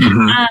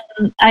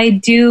 I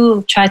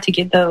do try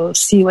to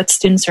see what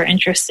students are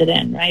interested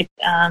in, right?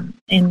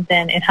 And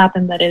then it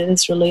happened that it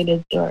is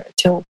related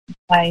to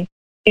my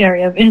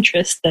area of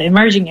interest, the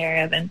emerging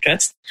area of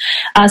interest.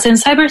 So in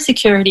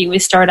cybersecurity, we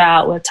start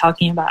out with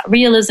talking about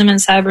realism in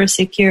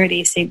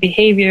cybersecurity, safe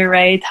behavior,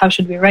 right? How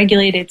should we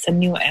regulate it? It's a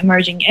new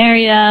emerging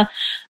area.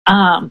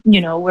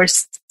 We're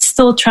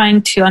still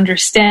trying to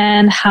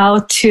understand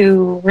how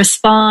to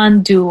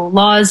respond. Do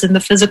laws in the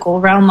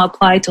physical realm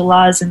apply to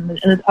laws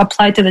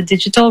apply to the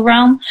digital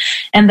realm?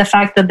 And the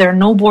fact that there are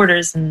no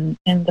borders in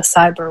the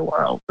cyber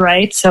world,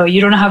 right? So you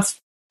don't have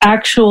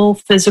actual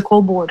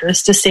physical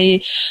borders to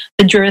say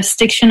the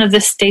jurisdiction of the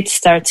state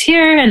starts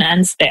here and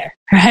ends there,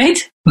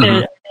 right?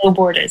 There are no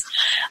borders.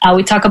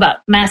 We talk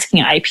about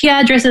masking IP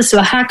addresses. So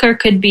a hacker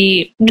could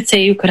be, let's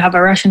say you could have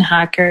a Russian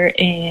hacker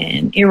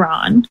in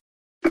Iran,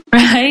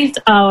 right?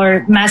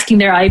 Or masking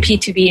their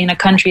IP to be in a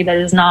country that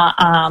is not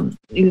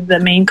the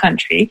main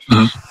country.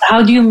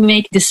 How do you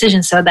make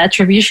decisions? So the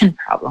attribution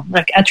problem,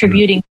 like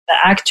attributing the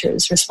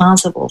actors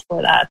responsible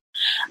for that.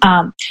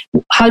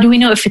 How do we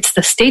know if it's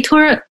the state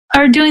who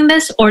are doing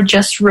this or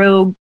just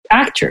rogue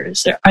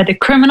actors? Are they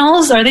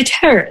criminals? Are they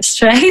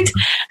terrorists, right?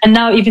 And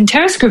now even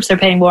terrorist groups are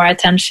paying more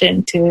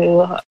attention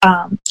to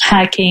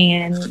hacking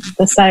and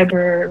the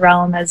cyber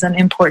realm as an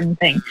important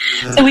thing.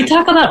 So we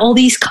talk about all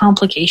these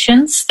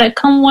complications that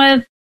come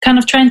with kind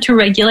of trying to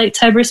regulate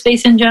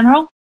cyberspace in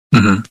general.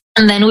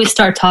 And then we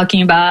start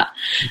talking about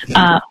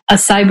a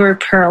cyber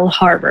Pearl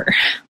Harbor.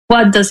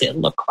 What does it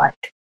look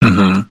like?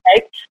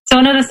 Right? So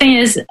another thing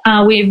is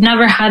we've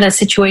never had a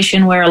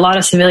situation where a lot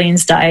of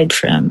civilians died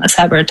from a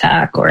cyber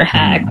attack or a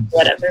hack, or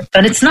whatever.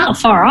 But it's not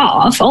far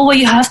off. All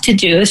you have to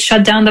do is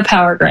shut down the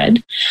power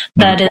grid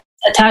that is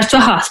attached to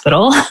a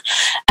hospital,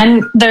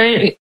 and there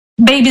are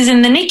babies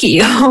in the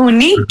NICU who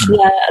need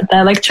the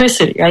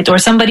electricity, right? Or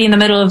somebody in the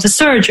middle of the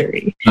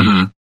surgery,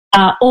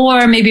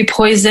 or maybe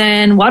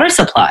poison water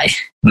supply.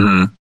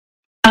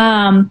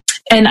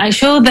 And I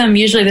show them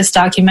usually this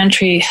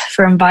documentary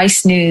from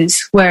Vice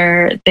News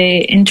where they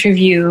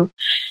interview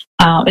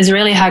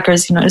Israeli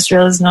hackers.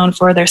 Israel is known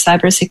for their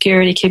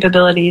cybersecurity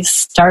capabilities,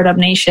 startup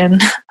nation.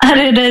 And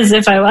it is,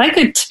 I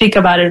could speak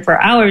about it for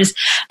hours,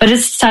 but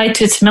it's tied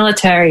to its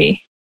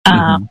military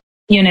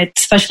unit,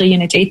 especially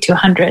Unit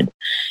 8200,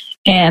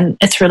 and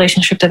its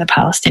relationship to the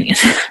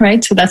Palestinians,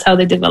 right? So that's how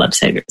they develop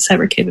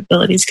cyber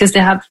capabilities, because they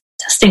have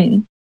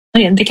testing.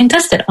 They can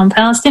test it on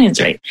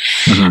Palestinians, right?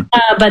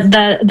 But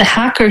the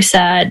hacker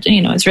said,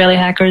 Israeli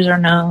hackers are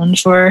known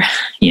for,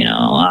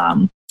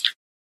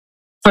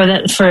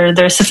 for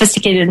their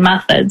sophisticated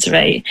methods,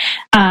 right?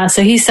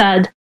 So he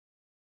said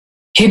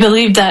he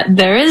believed that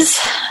there is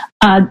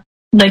a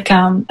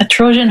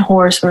Trojan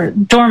horse or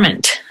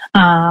dormant,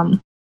 kind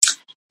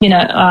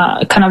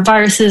of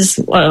viruses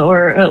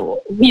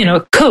or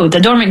code, the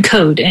dormant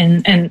code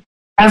in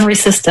every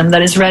system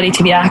that is ready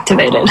to be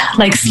activated,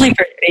 like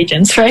sleeper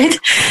agents, right?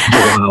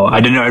 Wow,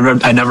 I didn't know.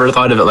 I never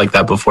thought of it like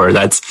that before.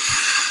 That's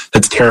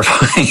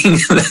terrifying.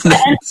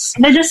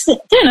 They're just,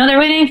 they're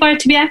waiting for it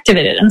to be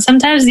activated. And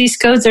sometimes these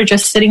codes are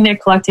just sitting there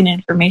collecting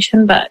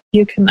information, but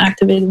you can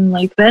activate them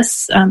like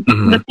this.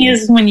 The thing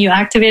is, when you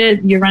activate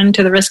it, you run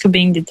into the risk of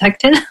being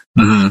detected.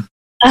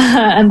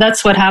 And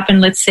that's what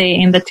happened, let's say,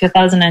 in the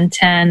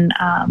 2010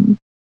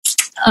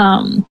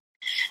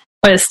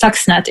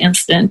 Stuxnet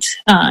incident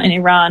in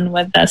Iran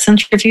with the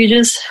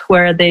centrifuges,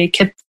 where they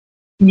kept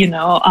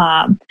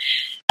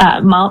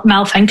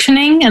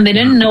malfunctioning, and they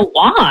didn't know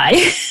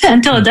why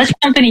until a Dutch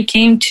company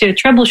came to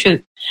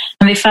troubleshoot,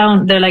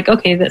 and they're like,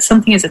 okay, that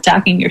something is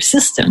attacking your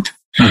system.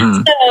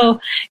 Mm-hmm. So,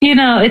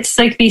 it's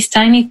like these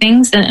tiny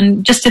things,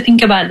 and just to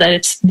think about that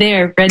it's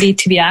there ready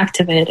to be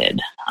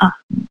activated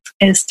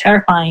is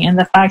terrifying. And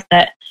the fact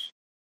that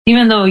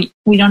even though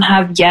we don't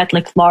have yet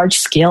like large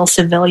scale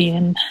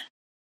civilian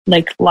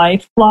like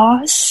life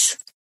loss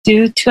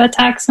due to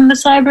attacks in the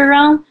cyber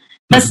realm,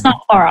 that's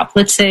not far off.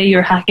 Let's say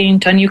you're hacking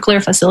into a nuclear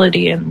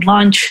facility and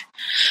launch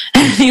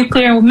a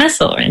nuclear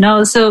missile,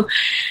 So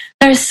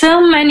there's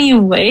so many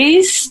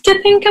ways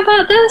to think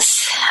about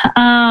this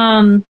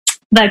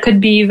that could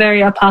be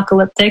very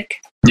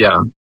apocalyptic.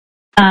 Yeah.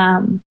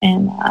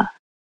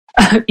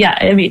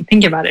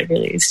 Think about it.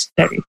 Really, it's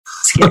very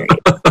scary.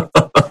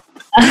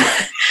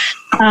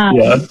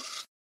 Yeah.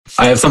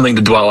 I have something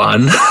to dwell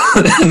on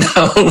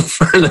now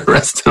for the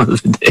rest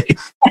of the day.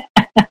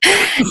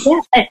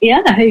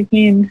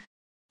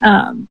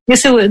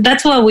 So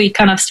that's what we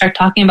kind of start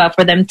talking about,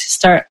 for them to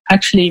start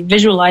actually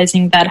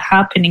visualizing that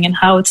happening and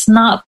how it's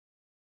not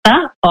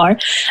that far.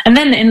 And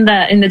then in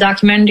the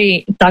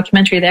documentary,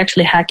 they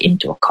actually hack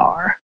into a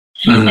car.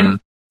 Mm-hmm. And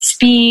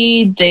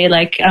speed, they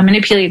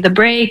manipulate the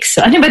brakes,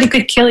 so anybody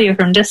could kill you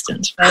from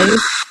distance, right?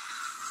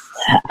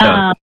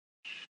 Yeah.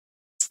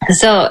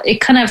 So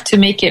it kind of to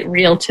make it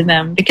real to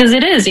them, because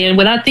it is,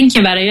 without thinking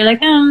about it, you're like,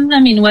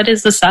 what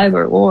is the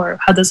cyber war?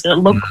 How does it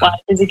look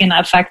like? Is it going to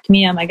affect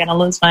me? Am I going to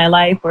lose my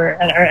life?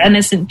 Or are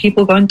innocent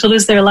people going to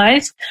lose their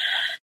lives?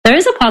 There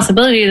is a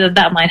possibility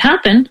that might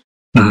happen.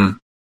 Mm-hmm.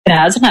 It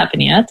hasn't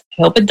happened yet.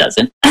 I hope it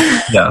doesn't.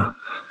 Yeah.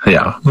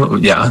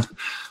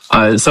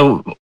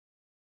 So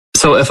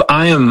if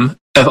I am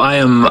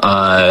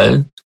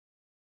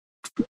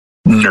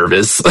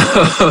nervous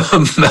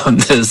about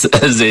this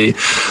as a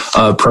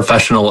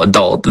professional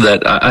adult,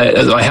 that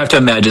I have to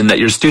imagine that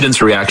your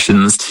students'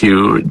 reactions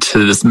to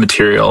this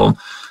material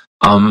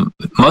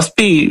must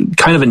be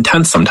kind of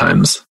intense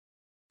sometimes.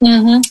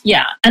 Mm-hmm.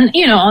 Yeah. And,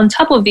 on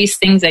top of these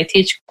things, I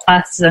teach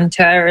classes on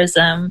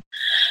terrorism.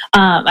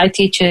 I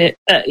teach it,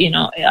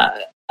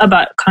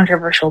 about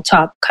controversial,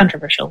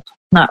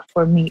 not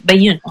for me, but,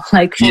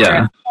 for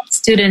a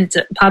student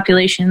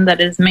population that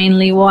is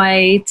mainly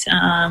white,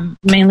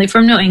 mainly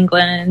from New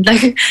England.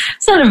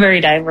 It's not a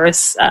very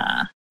diverse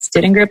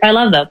student group. I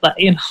love that, but,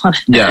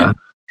 Yeah.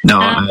 No,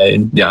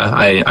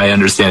 I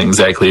understand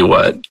exactly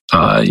what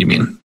you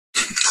mean.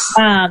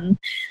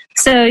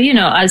 So,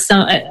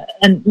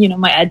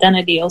 my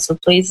identity also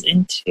plays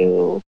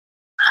into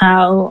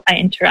how I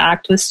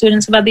interact with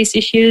students about these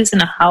issues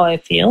and how I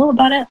feel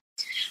about it.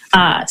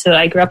 So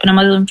I grew up in a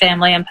Muslim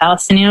family. I'm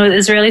Palestinian with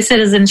Israeli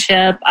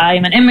citizenship.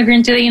 I'm an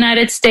immigrant to the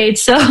United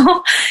States. So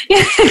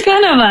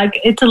kind of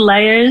it's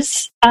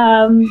layers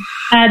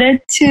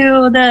added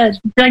to the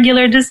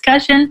regular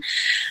discussion.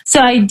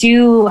 So I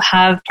do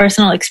have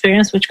personal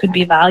experience, which could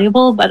be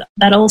valuable, but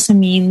that also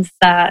means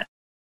that,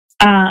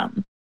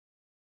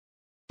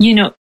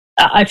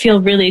 I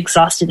feel really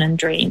exhausted and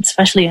drained,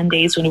 especially on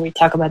days when we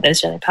talk about the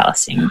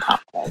Israeli-Palestinian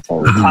conflict,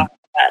 or we talk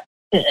about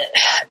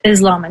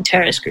Islam and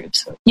terrorist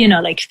groups,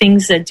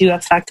 things that do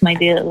affect my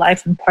daily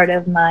life and part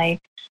of my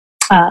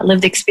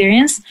lived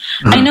experience.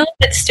 Mm-hmm. I know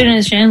that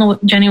students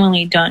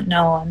genuinely don't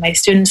know, and my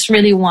students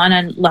really want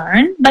to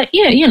learn, but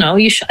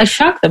I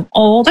shock them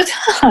all the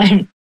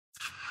time.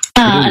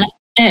 And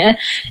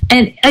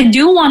I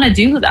do want to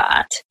do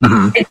that.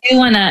 Mm-hmm. I do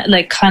want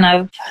to kind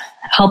of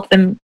help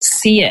them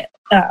see it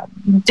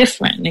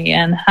differently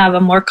and have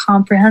a more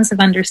comprehensive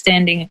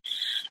understanding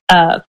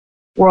of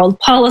world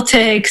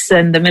politics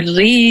and the Middle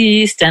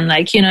East, and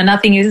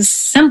nothing is as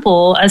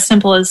simple as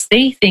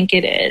they think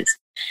it is.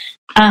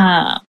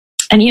 And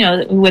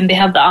when they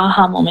have the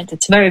aha moment,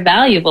 it's very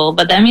valuable,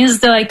 but that means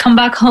that I come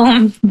back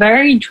home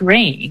very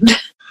drained.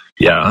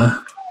 Yeah.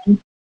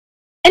 And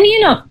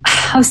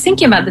I was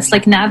thinking about this,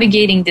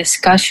 navigating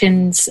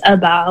discussions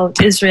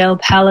about Israel,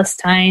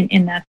 Palestine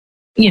in that,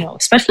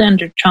 especially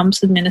under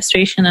Trump's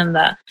administration, and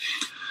the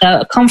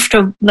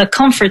comfort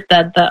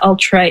that the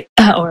alt-right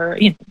or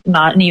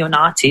not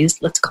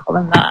neo-Nazis, let's call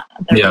them that,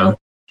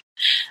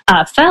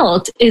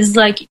 felt is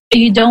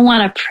you don't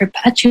want to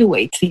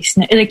perpetuate these,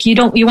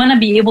 you want to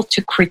be able to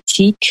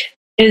critique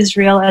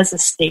Israel as a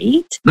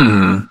state,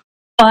 mm-hmm.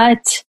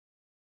 but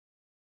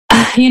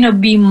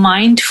be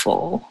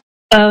mindful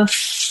of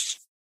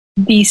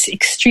these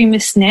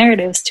extremist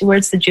narratives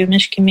towards the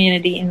Jewish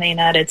community in the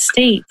United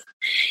States.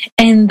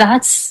 And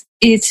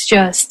it's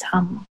just,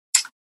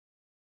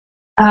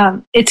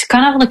 it's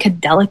kind of like a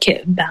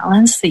delicate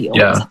balance that you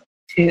always have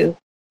to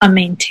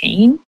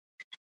maintain.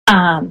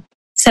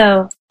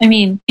 So,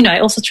 I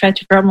also try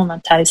to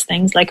problematize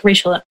things like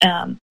racial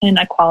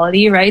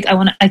inequality, right?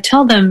 I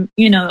tell them,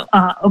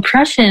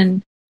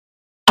 oppression,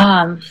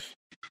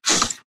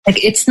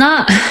 it's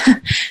not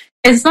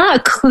a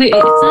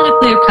clear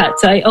cut.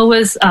 So I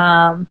always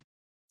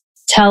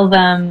tell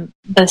them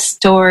the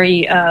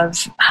story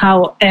of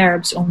how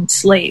Arabs owned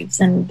slaves.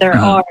 And there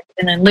are,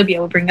 and in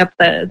Libya, we bring up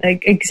the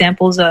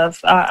examples of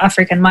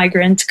African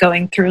migrants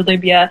going through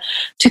Libya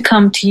to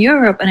come to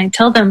Europe. And I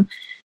tell them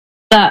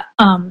that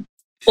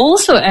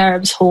also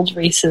Arabs hold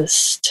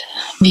racist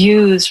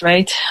views,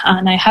 right?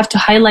 And I have to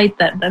highlight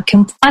that the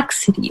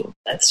complexity of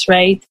this,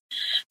 right?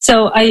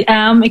 So I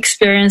am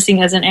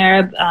experiencing, as an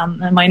Arab,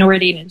 a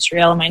minority in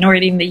Israel, a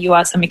minority in the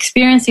US, I'm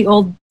experiencing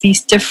all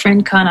these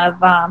different kind of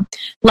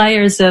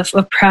layers of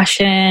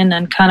oppression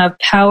and kind of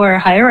power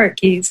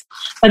hierarchies.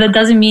 But that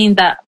doesn't mean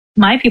that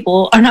my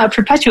people are not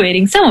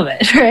perpetuating some of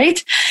it,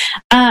 right?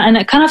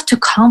 And kind of to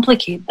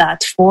complicate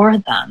that for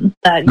them,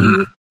 that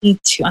you need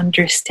to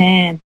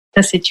understand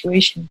the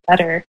situation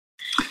better.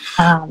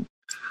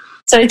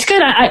 So it's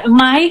good.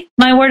 My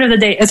word of the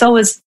day is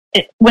always,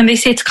 when they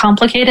say it's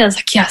complicated, I was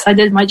like, yes, I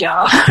did my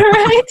job,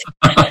 right?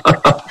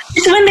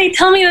 It's when they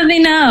tell me that they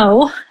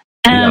know,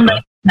 and I'm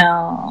like,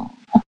 no.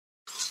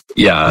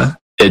 Yeah,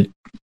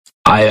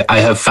 I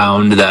have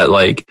found that,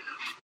 like,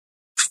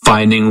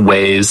 finding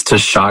ways to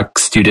shock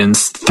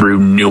students through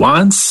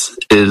nuance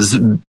is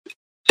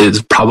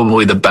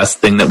probably the best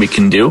thing that we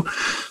can do.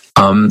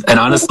 And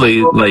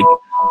honestly, like,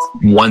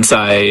 once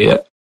and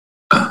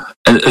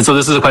so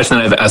this is a question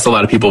that I've asked a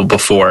lot of people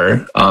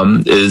before,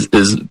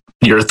 is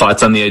your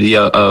thoughts on the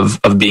idea of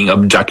being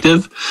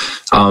objective.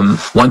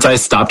 Once I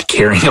stopped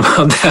caring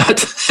about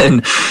that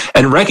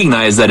and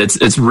recognized that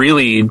it's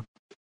really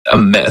a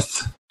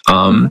myth,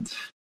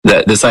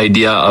 that this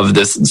idea of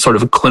this sort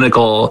of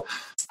clinical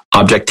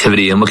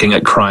objectivity and looking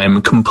at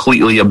crime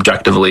completely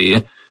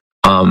objectively,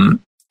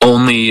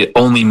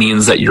 only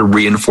means that you're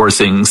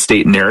reinforcing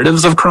state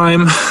narratives of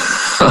crime,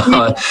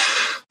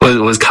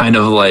 was kind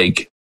of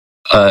like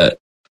a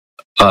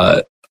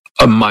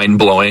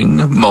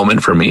mind-blowing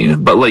moment for me.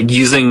 But like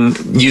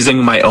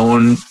using my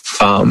own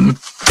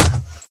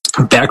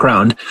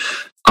background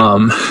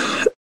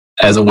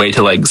as a way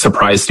to like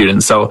surprise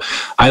students. So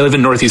I live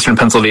in northeastern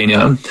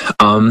Pennsylvania,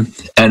 and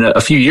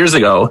a few years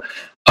ago,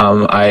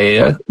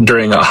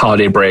 during a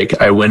holiday break,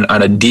 I went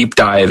on a deep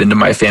dive into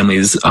my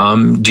family's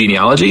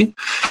genealogy,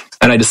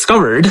 and I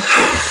discovered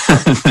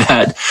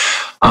that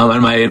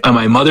on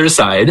my mother's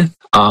side,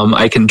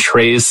 I can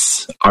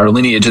trace our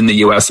lineage in the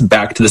U.S.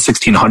 back to the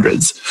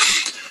 1600s.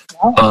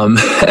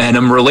 And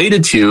I'm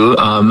related to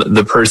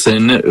the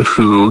person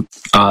who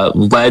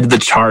led the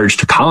charge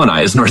to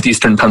colonize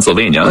northeastern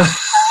Pennsylvania.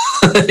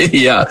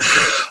 Yeah,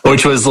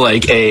 which was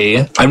like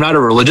I'm not a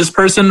religious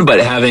person, but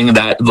having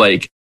that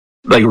like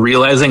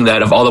realizing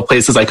that of all the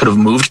places I could have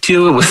moved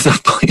to, it was the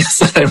place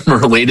that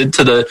I'm related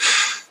to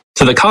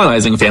the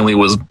colonizing family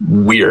was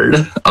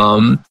weird.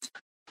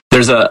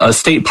 There's a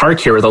state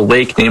park here with a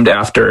lake named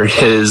after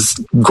his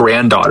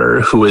granddaughter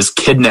who was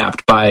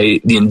kidnapped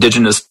by the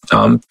indigenous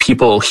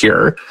people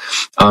here.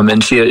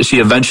 And she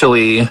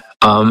eventually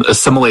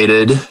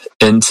assimilated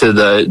into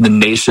the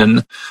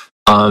nation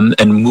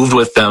and moved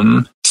with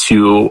them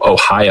to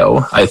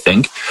Ohio, I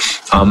think,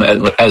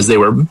 as they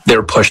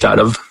were pushed out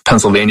of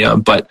Pennsylvania.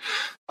 But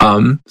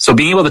so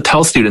being able to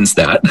tell students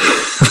that,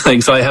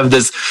 like, so I have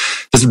this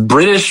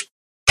British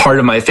part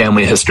of my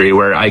family history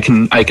where I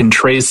can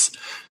trace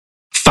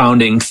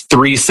founding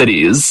 3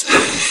 cities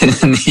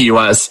in the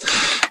U.S.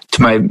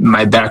 to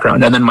my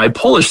background. And then my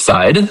Polish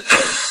side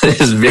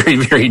is very,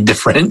 very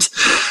different.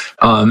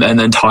 And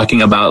then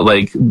talking about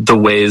like the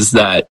ways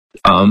that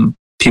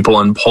people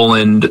in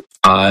Poland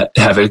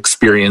have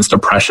experienced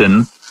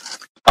oppression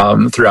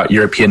throughout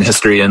European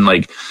history, and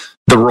like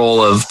the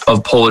role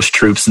of Polish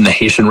troops in the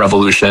Haitian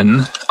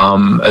Revolution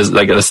as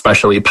like an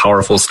especially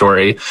powerful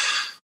story.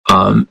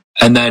 And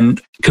then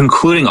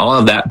concluding all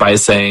of that by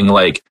saying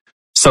like,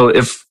 so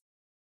if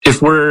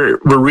we're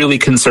really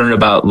concerned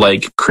about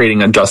like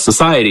creating a just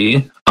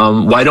society,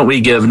 why don't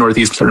we give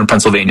northeastern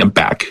Pennsylvania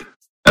back?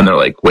 And they're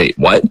like, wait,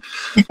 what?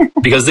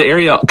 Because the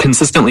area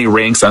consistently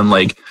ranks on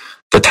like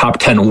the top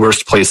 10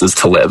 worst places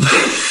to live.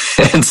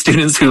 And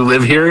students who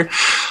live here,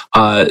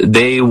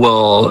 they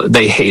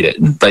hate it.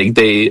 Like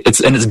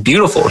it's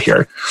beautiful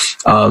here.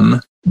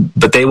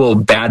 But they will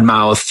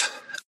badmouth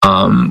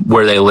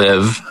where they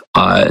live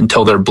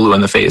until they're blue in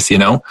the face, you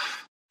know?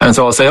 And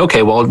so I'll say,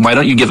 okay, well, why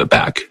don't you give it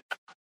back?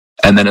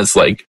 And then it's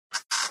like,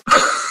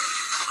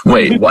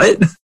 wait,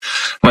 what? I'm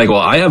like, well,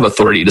 I have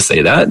authority to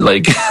say that.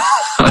 Like,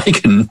 I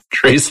can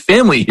trace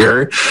family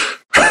here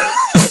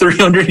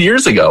 300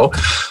 years ago.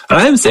 And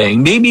I'm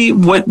saying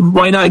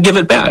why not give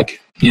it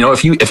back? You know,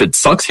 if it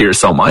sucks here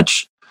so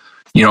much,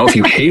 you know, if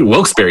you hate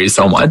Wilkes-Barre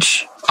so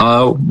much,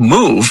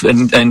 move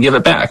and give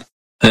it back.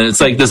 And it's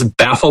like this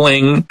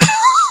baffling,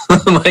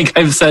 like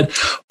I've said,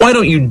 why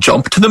don't you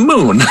jump to the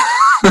moon?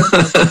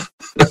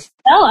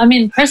 Well, I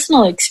mean,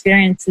 personal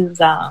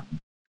experiences, I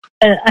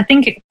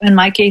think in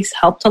my case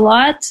helped a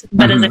lot,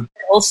 but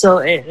also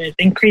it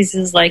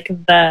increases like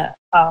the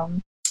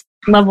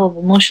level of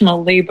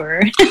emotional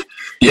labor.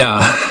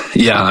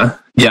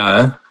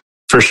 Yeah,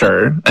 for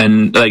sure.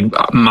 And like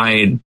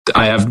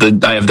I have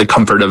the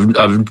comfort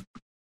of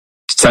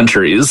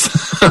centuries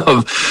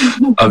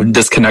of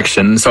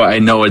disconnection. So I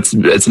know it's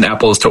an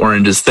apples to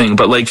oranges thing,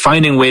 but like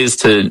finding ways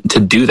to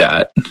do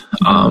that,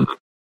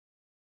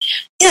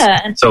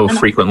 so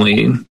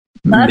frequently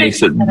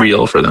makes it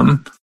real for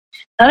them.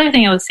 The other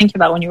thing I was thinking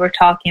about when you were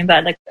talking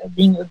about like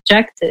being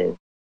objective,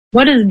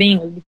 what is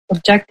being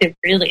objective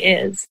really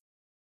is.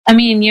 I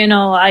mean,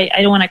 I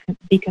don't want to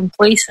be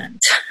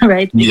complacent,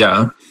 right?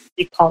 Yeah.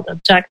 Be called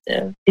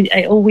objective.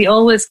 We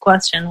always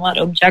question what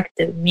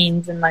objective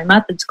means in my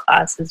methods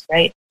classes,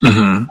 right?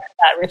 Mm-hmm.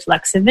 That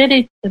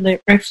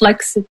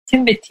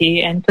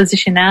reflexivity and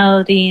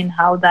positionality, and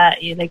how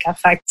that like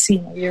affects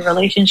your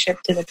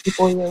relationship to the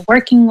people you're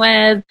working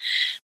with.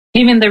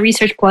 Even the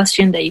research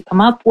question that you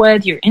come up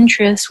with, your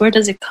interests, where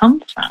does it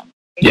come from?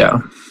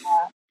 Yeah.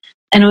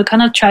 And we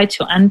kind of try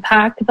to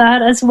unpack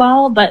that as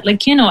well. But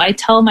I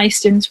tell my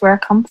students where I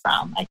come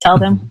from. I tell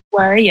them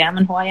where I am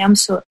and who I am.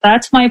 So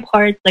that's my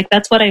part. Like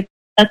I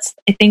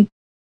think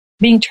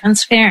being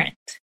transparent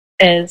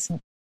is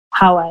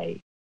how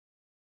I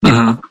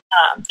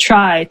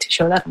try to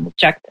show that I'm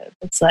objective.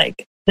 It's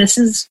like, this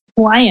is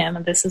who I am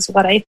and this is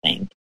what I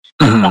think.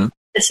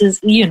 This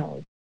is,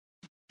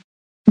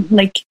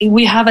 like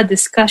we have a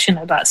discussion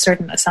about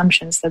certain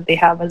assumptions that they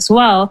have as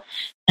well,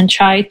 and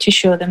try to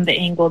show them the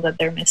angle that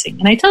they're missing.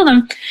 And I tell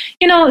them,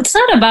 it's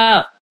not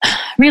about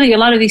really a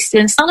lot of these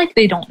students, it's not like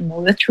they don't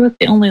know the truth,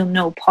 they only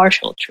know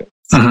partial truths.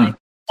 I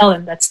tell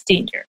them that's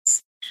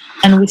dangerous.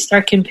 And we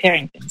start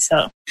comparing things.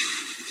 So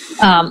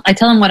I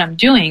tell them what I'm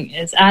doing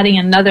is adding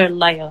another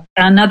layer,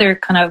 another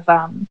kind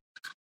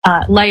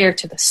of layer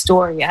to the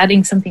story,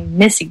 adding something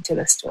missing to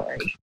the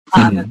story.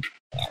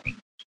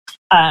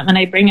 And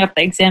I bring up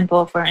the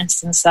example, for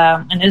instance,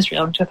 in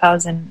Israel in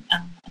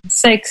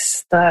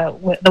 2006,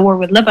 the war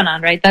with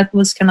Lebanon, right? That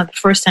was kind of the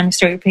first time I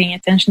started paying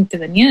attention to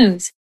the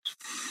news.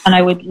 And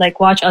I would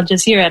watch Al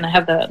Jazeera, and I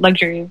have the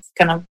luxury of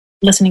kind of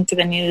listening to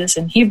the news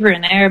in Hebrew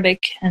and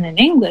Arabic and in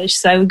English.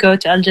 So I would go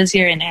to Al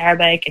Jazeera in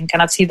Arabic and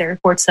kind of see the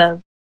reports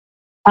of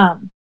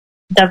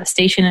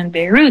devastation in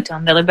Beirut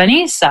on the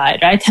Lebanese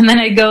side, right? And then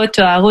I go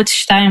to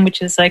Arutz 2,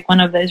 which is like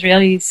one of the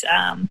Israelis'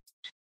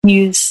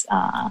 news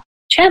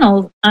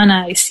channel, and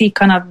I see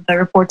kind of the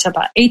reports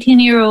about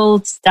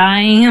 18-year-olds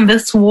dying in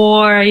this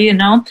war, and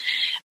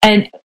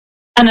at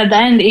the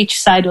end each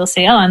side will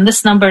say, oh, and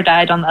this number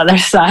died on the other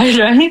side,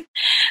 right?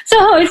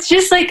 So it's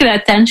just like the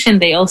attention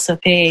they also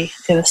pay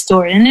to the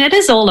story, and it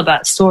is all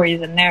about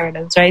stories and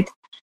narratives, right?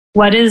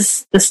 What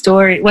is the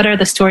story? What are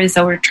the stories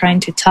that we're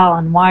trying to tell,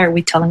 and why are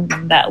we telling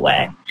them that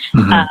way?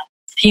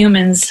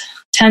 Humans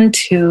tend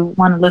to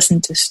want to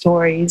listen to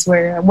stories.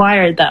 We're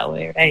wired that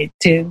way, right?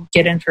 To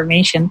get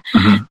information.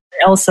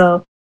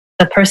 Also,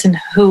 the person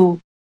who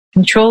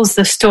controls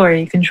the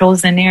story,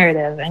 controls the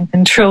narrative, and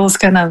controls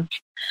kind of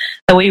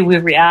the way we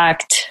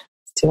react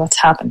to what's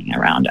happening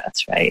around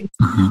us, right?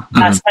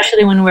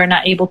 Especially when we're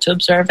not able to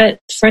observe it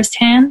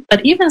firsthand.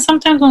 But even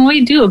sometimes when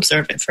we do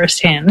observe it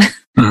firsthand,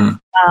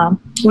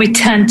 we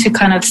tend to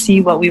kind of see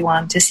what we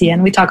want to see.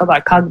 And we talk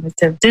about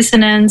cognitive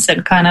dissonance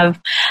and kind of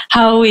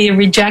how we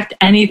reject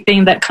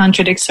anything that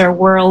contradicts our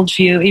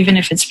worldview, even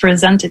if it's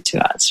presented to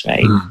us,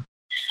 right?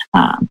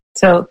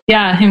 So,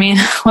 yeah, I mean,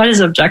 what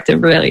is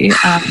objective, really?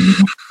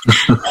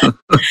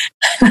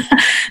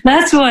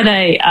 That's what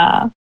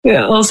I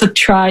also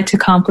try to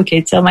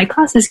complicate. So my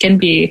classes can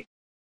be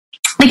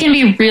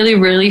really,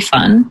 really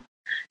fun.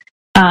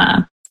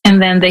 And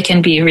then they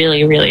can be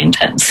really, really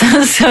intense.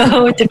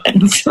 So it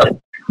depends.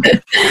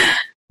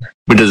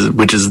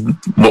 Which is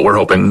what we're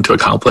hoping to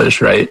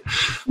accomplish, right?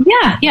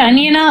 Yeah. And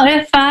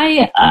if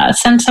I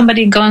send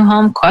somebody going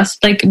home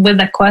with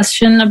a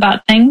question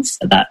about things,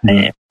 that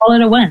I call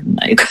it a win.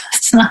 Like,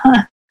 it's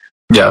not.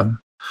 Yeah.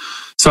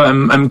 So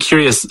I'm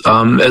curious.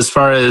 As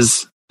far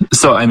as,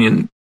 so I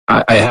mean,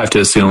 I have to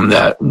assume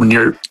that when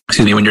you're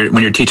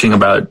teaching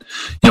about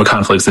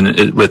conflicts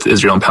with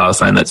Israel and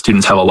Palestine, that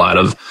students have a lot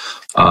of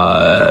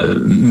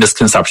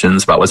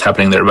misconceptions about what's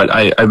happening there. But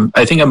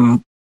I think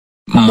I'm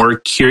more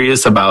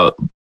curious about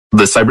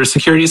the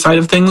cybersecurity side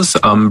of things.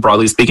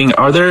 Broadly speaking,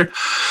 are there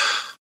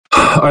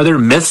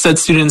myths that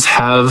students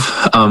have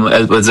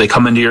as they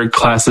come into your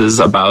classes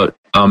about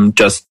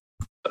just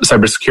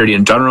cybersecurity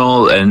in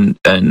general, and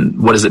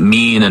what does it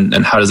mean,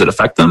 and how does it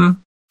affect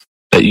them,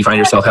 that you find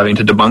yourself having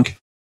to debunk?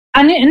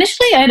 And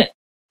initially,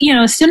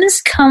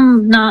 students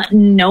come not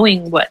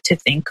knowing what to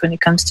think when it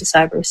comes to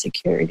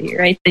cybersecurity,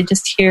 right? They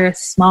just hear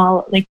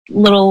small,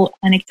 little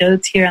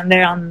anecdotes here and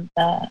there on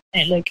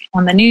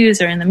the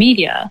news or in the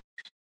media,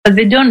 but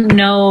they don't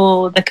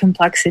know the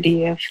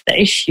complexity of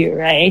the issue,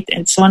 right?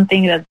 It's one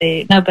thing that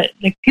they know, but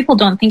people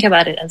don't think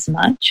about it as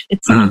much.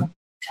 It's a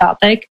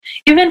topic.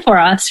 Even for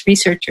us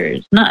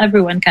researchers, not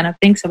everyone kind of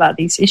thinks about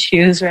these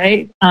issues,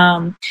 right?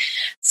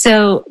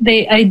 So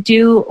I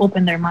do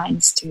open their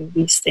minds to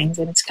these things,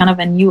 and it's kind of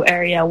a new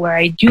area where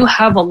I do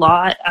have a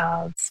lot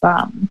of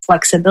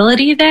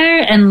flexibility there,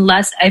 and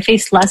I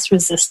face less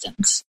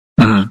resistance,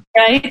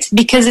 right?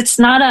 Because it's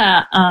not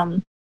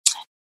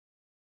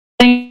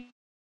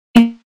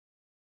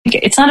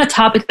it's not a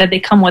topic that they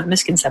come with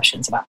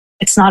misconceptions about.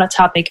 It's not a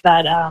topic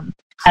that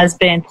has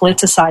been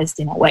politicized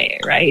in a way,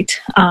 right?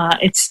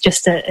 It's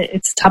just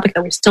it's a topic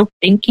that we're still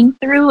thinking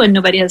through, and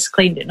nobody has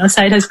claimed it. No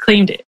side has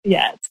claimed it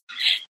yet.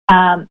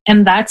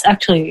 And that's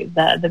actually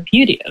the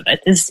beauty of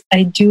it, is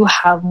I do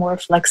have more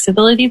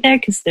flexibility there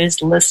because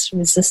there's less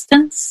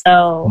resistance.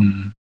 So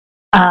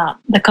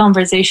the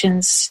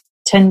conversations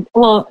tend,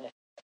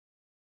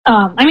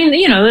 I mean,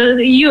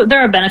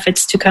 there are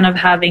benefits to kind of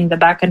having the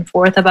back and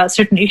forth about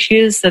certain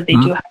issues that they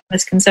do have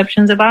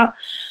misconceptions about.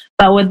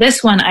 But with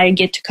this one, I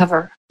get to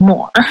cover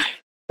more,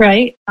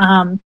 right?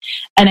 And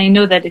I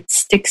know that it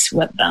sticks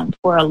with them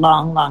for a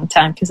long, long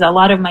time, because a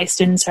lot of my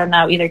students are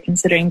now either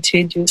considering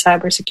to do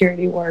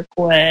cybersecurity work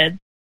with,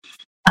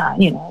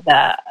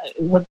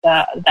 with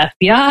the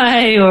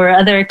FBI or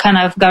other kind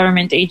of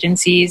government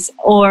agencies,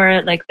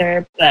 or like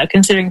they're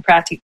considering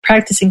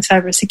practicing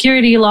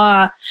cybersecurity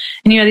law.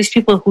 And, these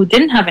people who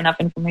didn't have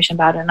enough information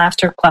about it, and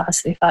after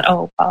class, they thought,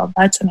 oh, well,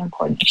 that's an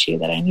important issue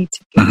that I need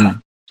to get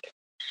done.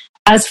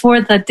 As for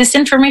the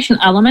disinformation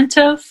element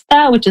of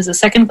that, which is a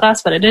second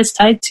class, but it is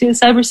tied to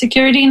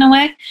cybersecurity in a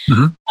way,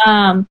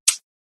 a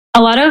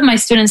lot of my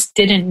students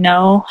didn't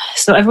know.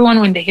 So everyone,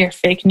 when they hear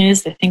fake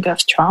news, they think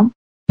of Trump.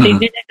 They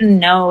didn't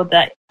know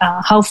that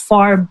how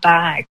far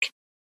back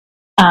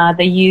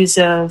the use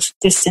of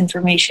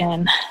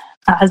disinformation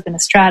has been a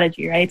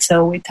strategy, right?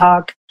 So we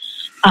talk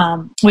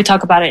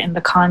about it in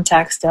the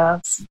context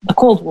of the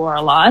Cold War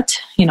a lot.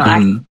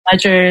 Active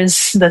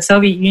measures. The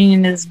Soviet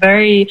Union is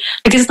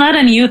because it's not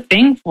a new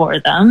thing for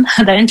them.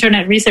 The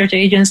Internet Research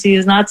Agency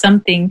is not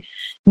something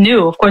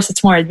new. Of course,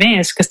 it's more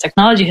advanced because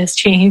technology has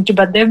changed,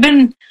 but they've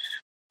been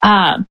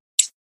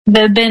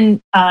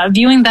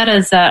viewing that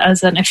as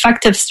an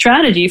effective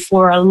strategy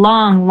for a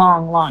long,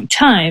 long, long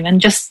time.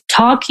 And just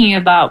talking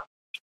about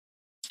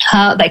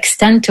the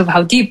extent of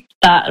how deep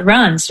that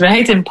runs,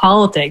 right, in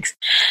politics,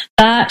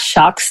 that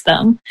shocks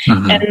them.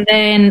 And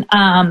then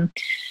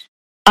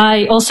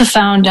I also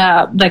found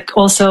out,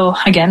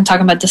 again,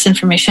 talking about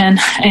disinformation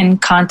in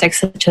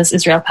contexts such as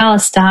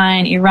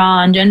Israel-Palestine,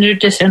 Iran, gender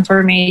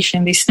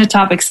disinformation, these new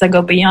topics that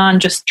go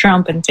beyond just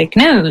Trump and fake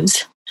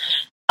news,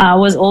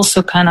 was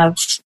also kind of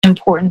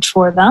important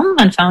for them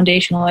and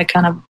foundational, like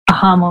kind of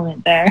aha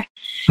moment there.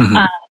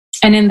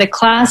 And in the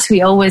class,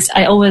 I always,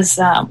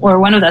 or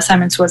one of the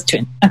assignments was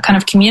to kind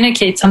of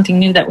communicate something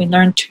new that we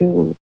learned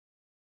to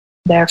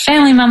their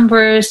family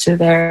members, to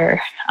their,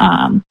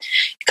 kind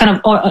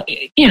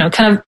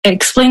of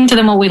explain to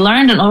them what we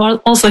learned, and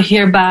also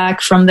hear back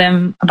from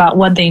them about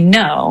what they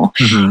know.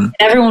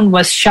 Everyone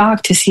was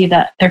shocked to see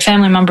that their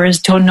family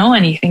members don't know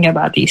anything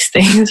about these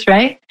things,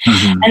 right?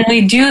 And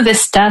we do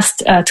this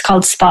test, it's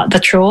called Spot the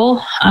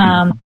Troll,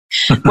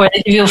 where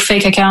they give you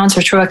fake accounts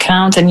or true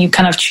accounts, and you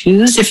kind of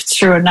choose if it's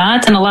true or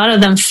not. And a lot of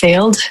them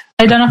failed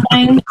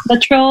identifying the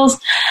trolls.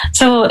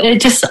 So it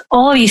just,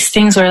 all these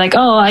things were like,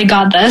 oh, I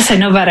got this, I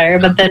know better.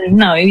 But then,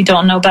 no, you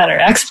don't know better.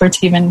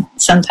 Experts even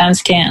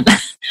sometimes can't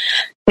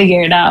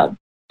figure it out.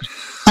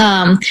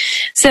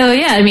 So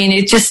yeah, I mean,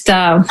 it just,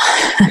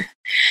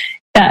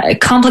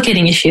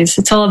 complicating issues.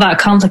 It's all about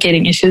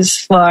complicating issues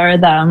for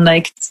them.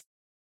 Like,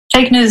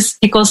 fake news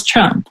equals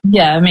Trump.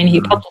 Yeah, I mean, he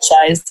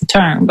publicized the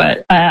term,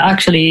 but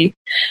actually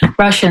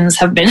Russians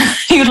have been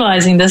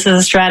utilizing this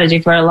as a strategy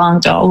for a long,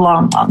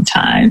 long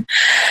time.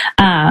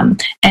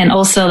 And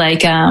also, I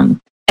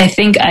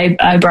think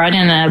I brought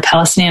in a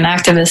Palestinian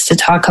activist to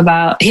talk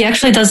about, he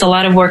actually does a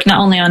lot of work,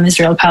 not only on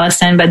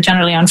Israel-Palestine, but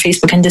generally on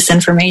Facebook and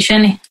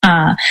disinformation.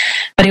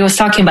 But he was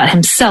talking about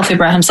himself. He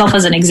brought himself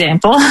as an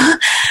example,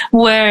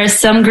 where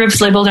some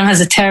groups labeled him as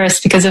a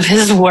terrorist because of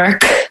his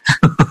work.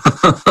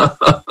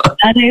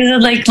 And he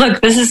was like, look,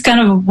 this is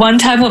kind of one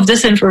type of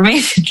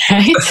disinformation,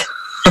 right?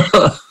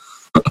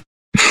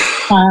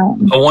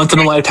 A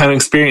once-in-a-lifetime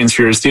experience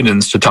for your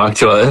students to talk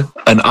to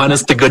an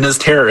honest-to-goodness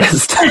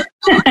terrorist.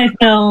 I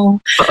know.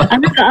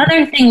 And the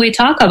other thing we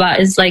talk about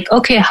is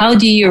okay, how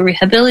do you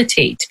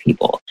rehabilitate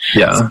people?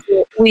 Yeah. So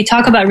we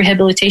talk about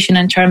rehabilitation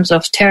in terms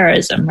of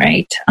terrorism,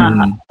 right?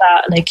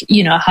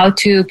 How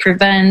to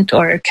prevent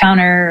or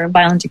counter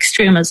violent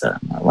extremism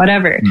or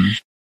whatever.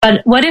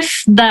 But what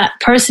if that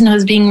person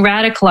who's being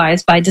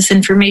radicalized by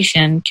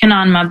disinformation,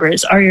 QAnon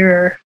members, are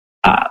your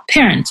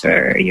parents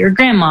or your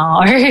grandma,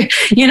 or,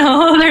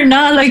 they're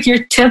not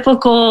your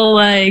typical,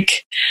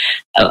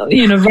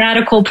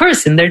 radical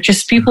person. They're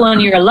just people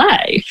in your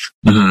life.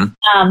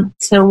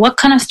 So what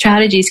kind of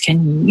strategies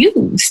can you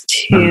use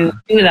to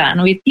do that?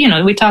 And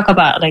we talk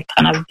about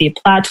kind of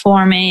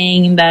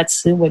deplatforming.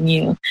 That's when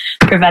you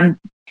prevent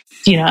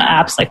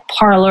apps like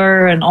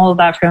Parler and all of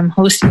that from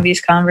hosting these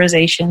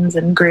conversations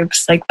and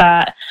groups like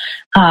that.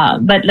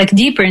 But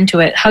deeper into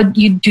it, how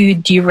do you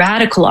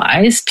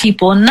de-radicalize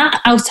people,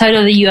 not outside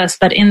of the U.S.,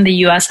 but in the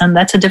U.S.? And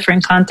that's a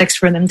different context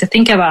for them to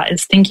think about,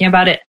 is thinking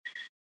about it,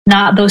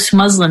 not those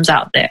Muslims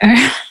out there,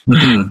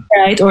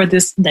 right? Or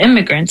the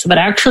immigrants, but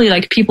actually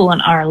people in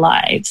our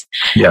lives.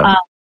 Yeah.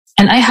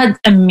 And I had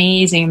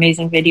amazing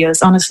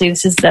videos. Honestly,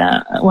 this is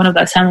one of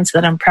the assignments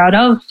that I'm proud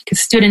of, because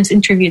students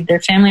interviewed their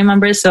family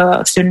members.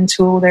 So students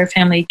who their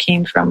family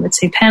came from, let's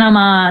say,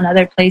 Panama and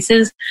other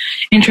places,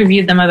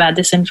 interviewed them about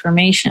this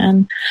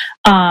information.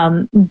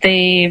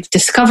 They've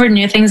discovered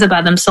new things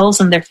about themselves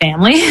and their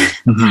family.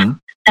 Mm-hmm.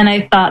 And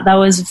I thought that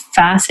was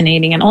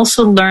fascinating, and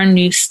also learn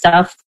new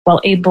stuff while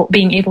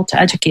being able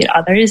to educate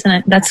others.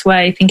 And that's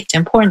why I think it's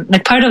important.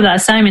 Like, part of the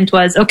assignment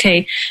was,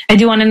 okay, I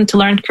do want them to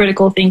learn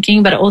critical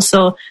thinking, but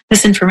also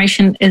this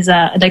information is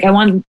like, I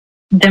want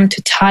them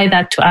to tie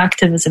that to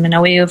activism in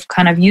a way of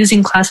kind of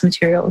using class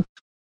material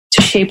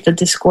to shape the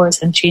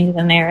discourse and change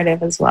the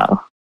narrative as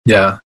well.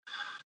 Yeah.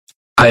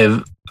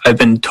 I've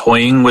been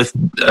toying with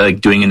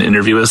doing an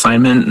interview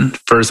assignment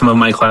for some of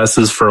my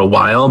classes for a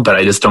while, but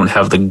I just don't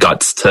have the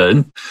guts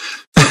to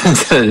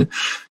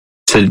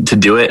to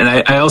do it. And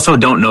I also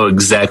don't know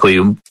exactly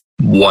how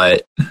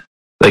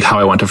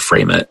I want to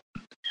frame it.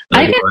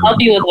 I can help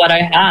you with what I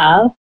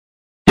have.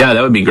 Yeah,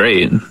 that would be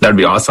great. That would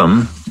be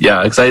awesome.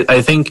 Yeah, because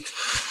I think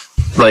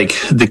like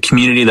the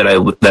community that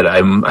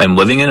I'm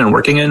living in and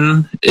working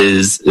in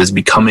is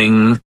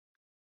becoming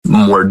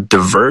more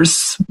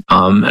diverse,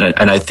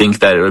 and I think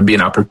that it would be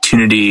an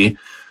opportunity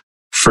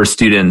for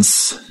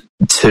students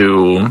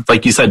to,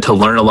 like you said, to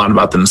learn a lot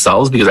about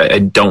themselves, because I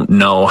don't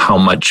know how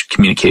much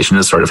communication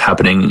is sort of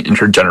happening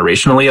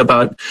intergenerationally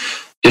about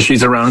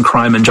issues around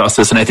crime and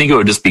justice, and I think it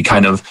would just be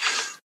kind of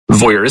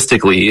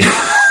voyeuristically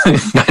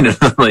kind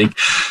of like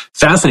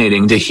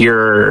fascinating to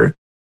hear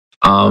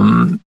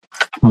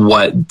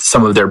what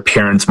some of their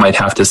parents might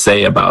have to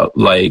say about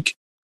like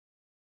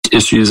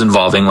issues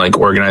involving like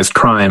organized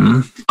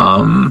crime,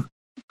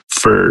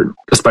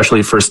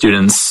 especially for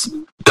students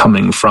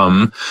coming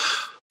from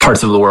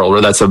parts of the world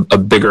where that's a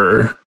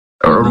bigger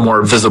or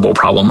more visible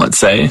problem, let's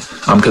say,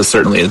 because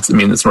certainly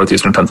it's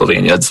northeastern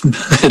Pennsylvania,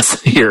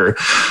 it's here,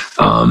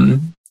 but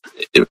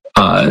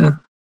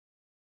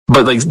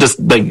like just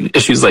like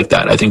issues like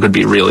that, I think would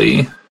be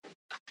really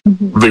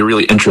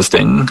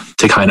interesting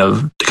to kind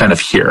of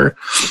hear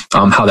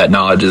how that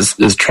knowledge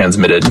is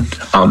transmitted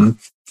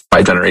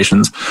by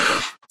generations.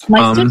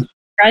 My students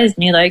surprised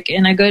me, like,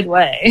 in a good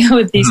way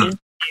with these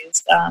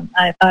interviews.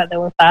 I thought they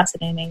were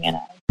fascinating, and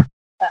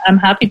I'm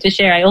happy to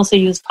share. I also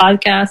use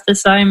podcast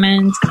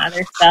assignments and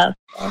other stuff.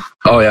 So.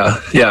 Oh yeah.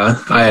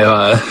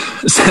 I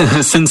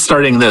since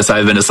starting this,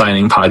 I've been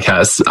assigning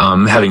podcasts,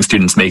 having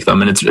students make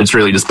them, and it's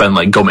really just been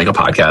like, go make a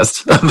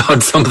podcast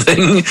about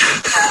something.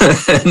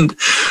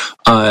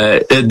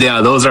 And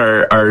those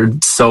are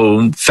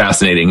so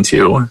fascinating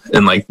too,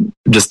 and like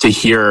just to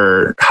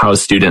hear how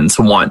students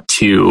want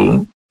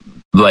to.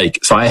 Like,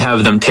 so I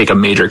have them take a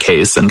major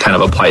case and kind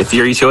of apply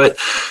theory to it,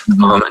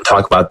 and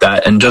talk about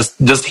that, and just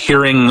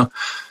hearing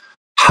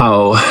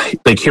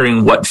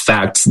hearing what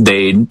facts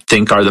they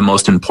think are the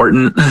most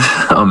important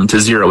to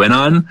zero in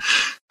on,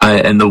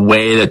 and the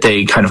way that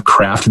they kind of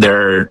craft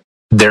their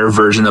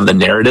version of the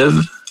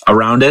narrative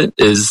around it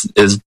is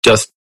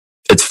just,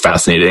 it's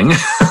fascinating.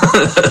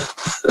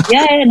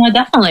 Yeah, no,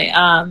 definitely.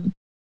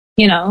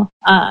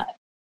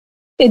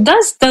 It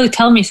does, though,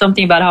 tell me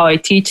something about how I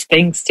teach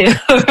things too,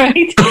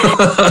 right?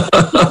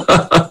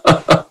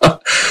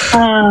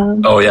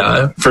 Oh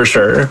yeah, for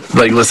sure.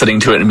 Like listening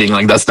to it and being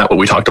like, that's not what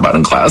we talked about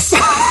in class. Or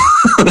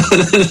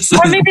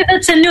maybe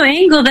that's a new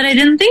angle that I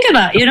didn't think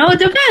about. It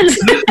depends.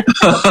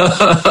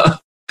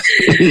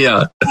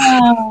 Yeah.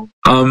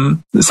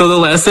 So the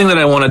last thing that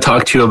I want to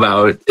talk to you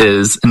about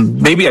is,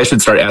 and maybe I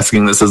should start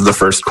asking this as the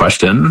first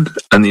question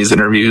in these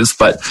interviews,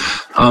 but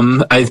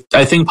I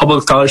think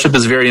public scholarship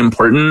is very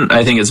important.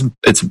 I think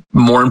it's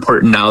more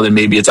important now than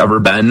maybe it's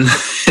ever been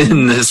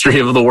in the history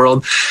of the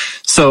world.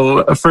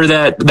 So for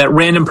that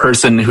random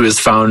person who has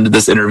found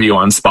this interview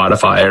on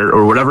Spotify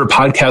or whatever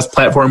podcast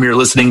platform you're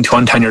listening to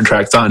Untenured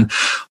Tracks on,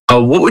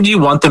 what would you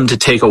want them to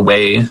take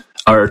away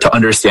or to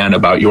understand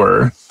about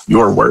your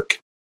work?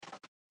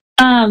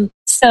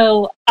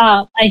 So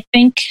I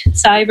think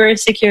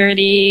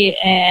cybersecurity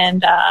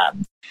and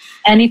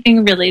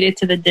anything related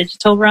to the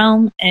digital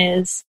realm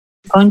is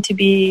going to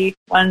be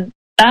and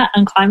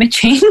climate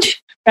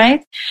change,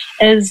 right,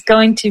 is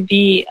going to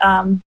be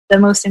the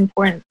most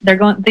important.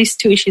 These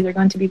two issues are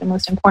going to be the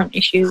most important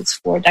issues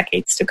for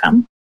decades to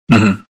come.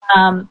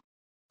 Mm-hmm.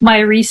 My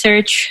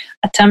research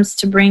attempts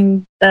to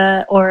bring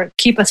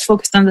keep us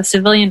focused on the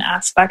civilian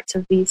aspect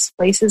of these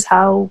places.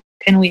 How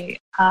can we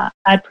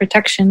add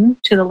protection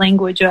to the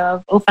language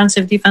of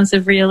offensive,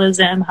 defensive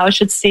realism? How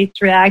should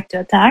states react to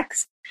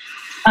attacks?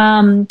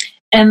 And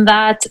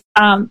that,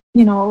 a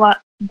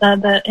lot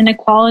the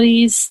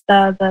inequalities,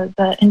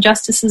 the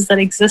injustices that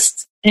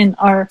exist in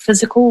our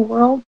physical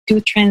world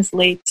do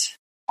translate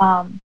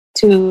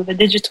to the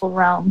digital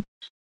realm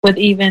with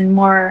even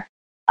more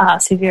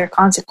severe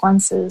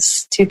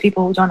consequences to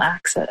people who don't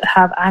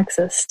have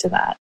access to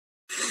that.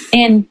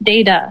 And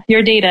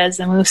your data is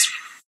the most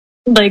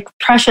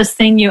precious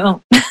thing you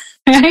own,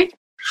 right?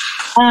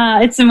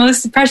 It's the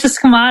most precious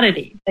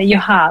commodity that you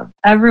have.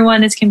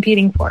 Everyone is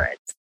competing for it.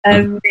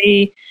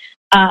 Every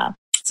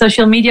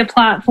social media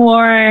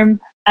platform,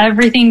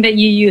 everything that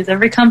you use,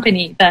 every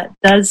company that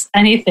does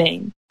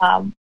anything,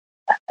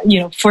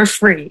 for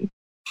free,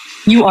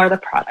 you are the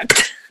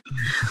product.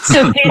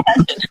 So pay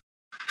attention.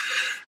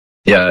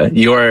 Yeah,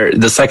 you are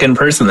the second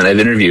person that I've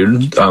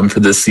interviewed for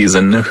this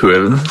season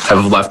who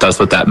have left us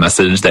with that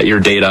message that your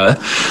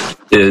data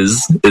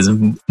is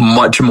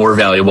much more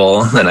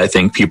valuable than I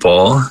think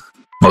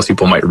most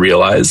people might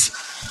realize.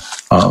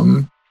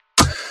 So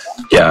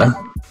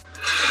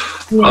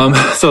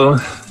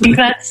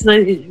I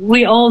think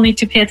we all need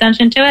to pay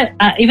attention to it.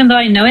 Even though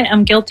I know it,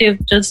 I'm guilty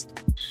of just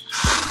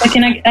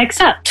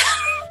accept.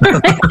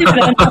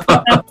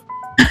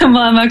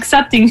 I'm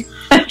accepting.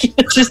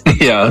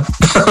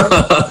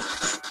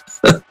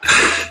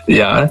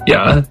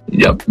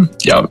 Yep.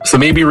 So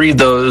maybe read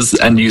those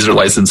end user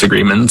license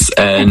agreements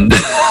and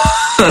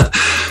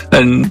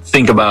and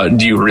think about,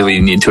 do you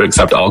really need to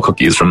accept all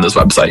cookies from this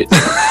website?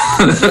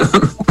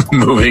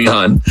 Moving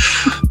on.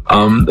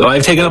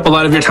 I've taken up a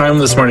lot of your time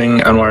this morning,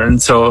 Anwar,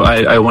 and so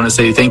I want to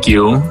say thank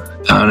you,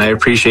 and I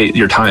appreciate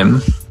your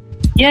time.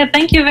 Yeah,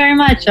 thank you very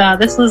much.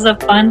 This was a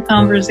fun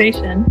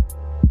conversation.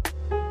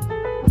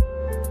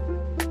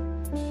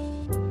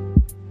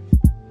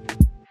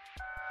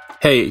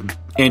 Hey,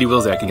 Andy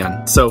Wilczak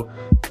again. So,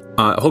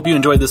 I hope you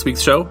enjoyed this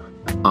week's show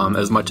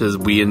as much as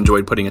we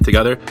enjoyed putting it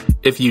together.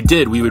 If you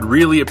did, we would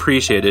really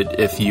appreciate it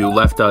if you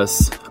left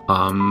us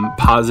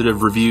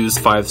positive reviews,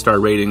 5-star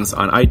ratings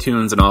on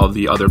iTunes and all of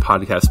the other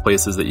podcast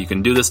places that you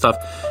can do this stuff.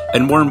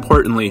 And more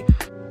importantly,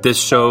 this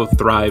show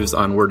thrives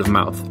on word of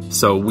mouth.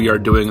 So we are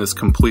doing this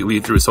completely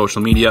through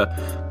social media.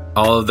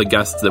 All of the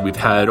guests that we've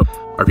had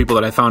are people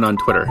that I found on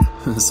Twitter.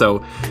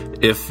 So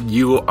if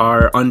you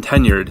are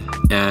untenured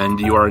and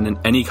you are in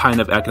any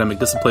kind of academic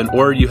discipline,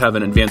 or you have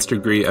an advanced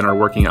degree and are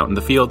working out in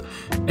the field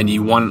and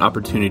you want an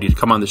opportunity to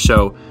come on the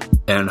show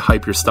and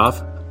hype your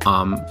stuff,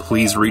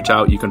 please reach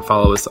out. You can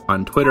follow us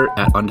on Twitter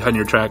at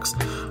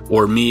UntenuredTracks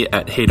or me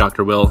at Hey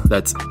Dr. Will.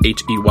 That's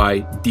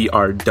HEYDRWIL.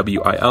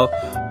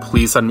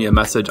 Please send me a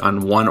message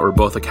on one or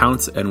both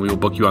accounts and we will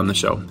book you on the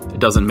show. It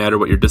doesn't matter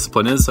what your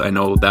discipline is. I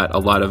know that a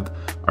lot of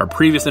our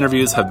previous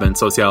interviews have been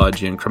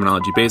sociology and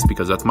criminology based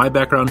because that's my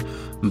background,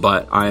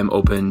 but I am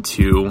open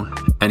to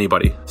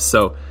anybody.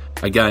 So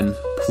again,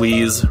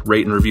 please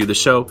rate and review the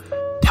show.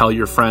 Tell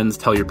your friends,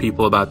 tell your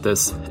people about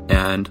this,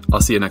 and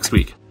I'll see you next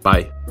week.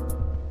 Bye.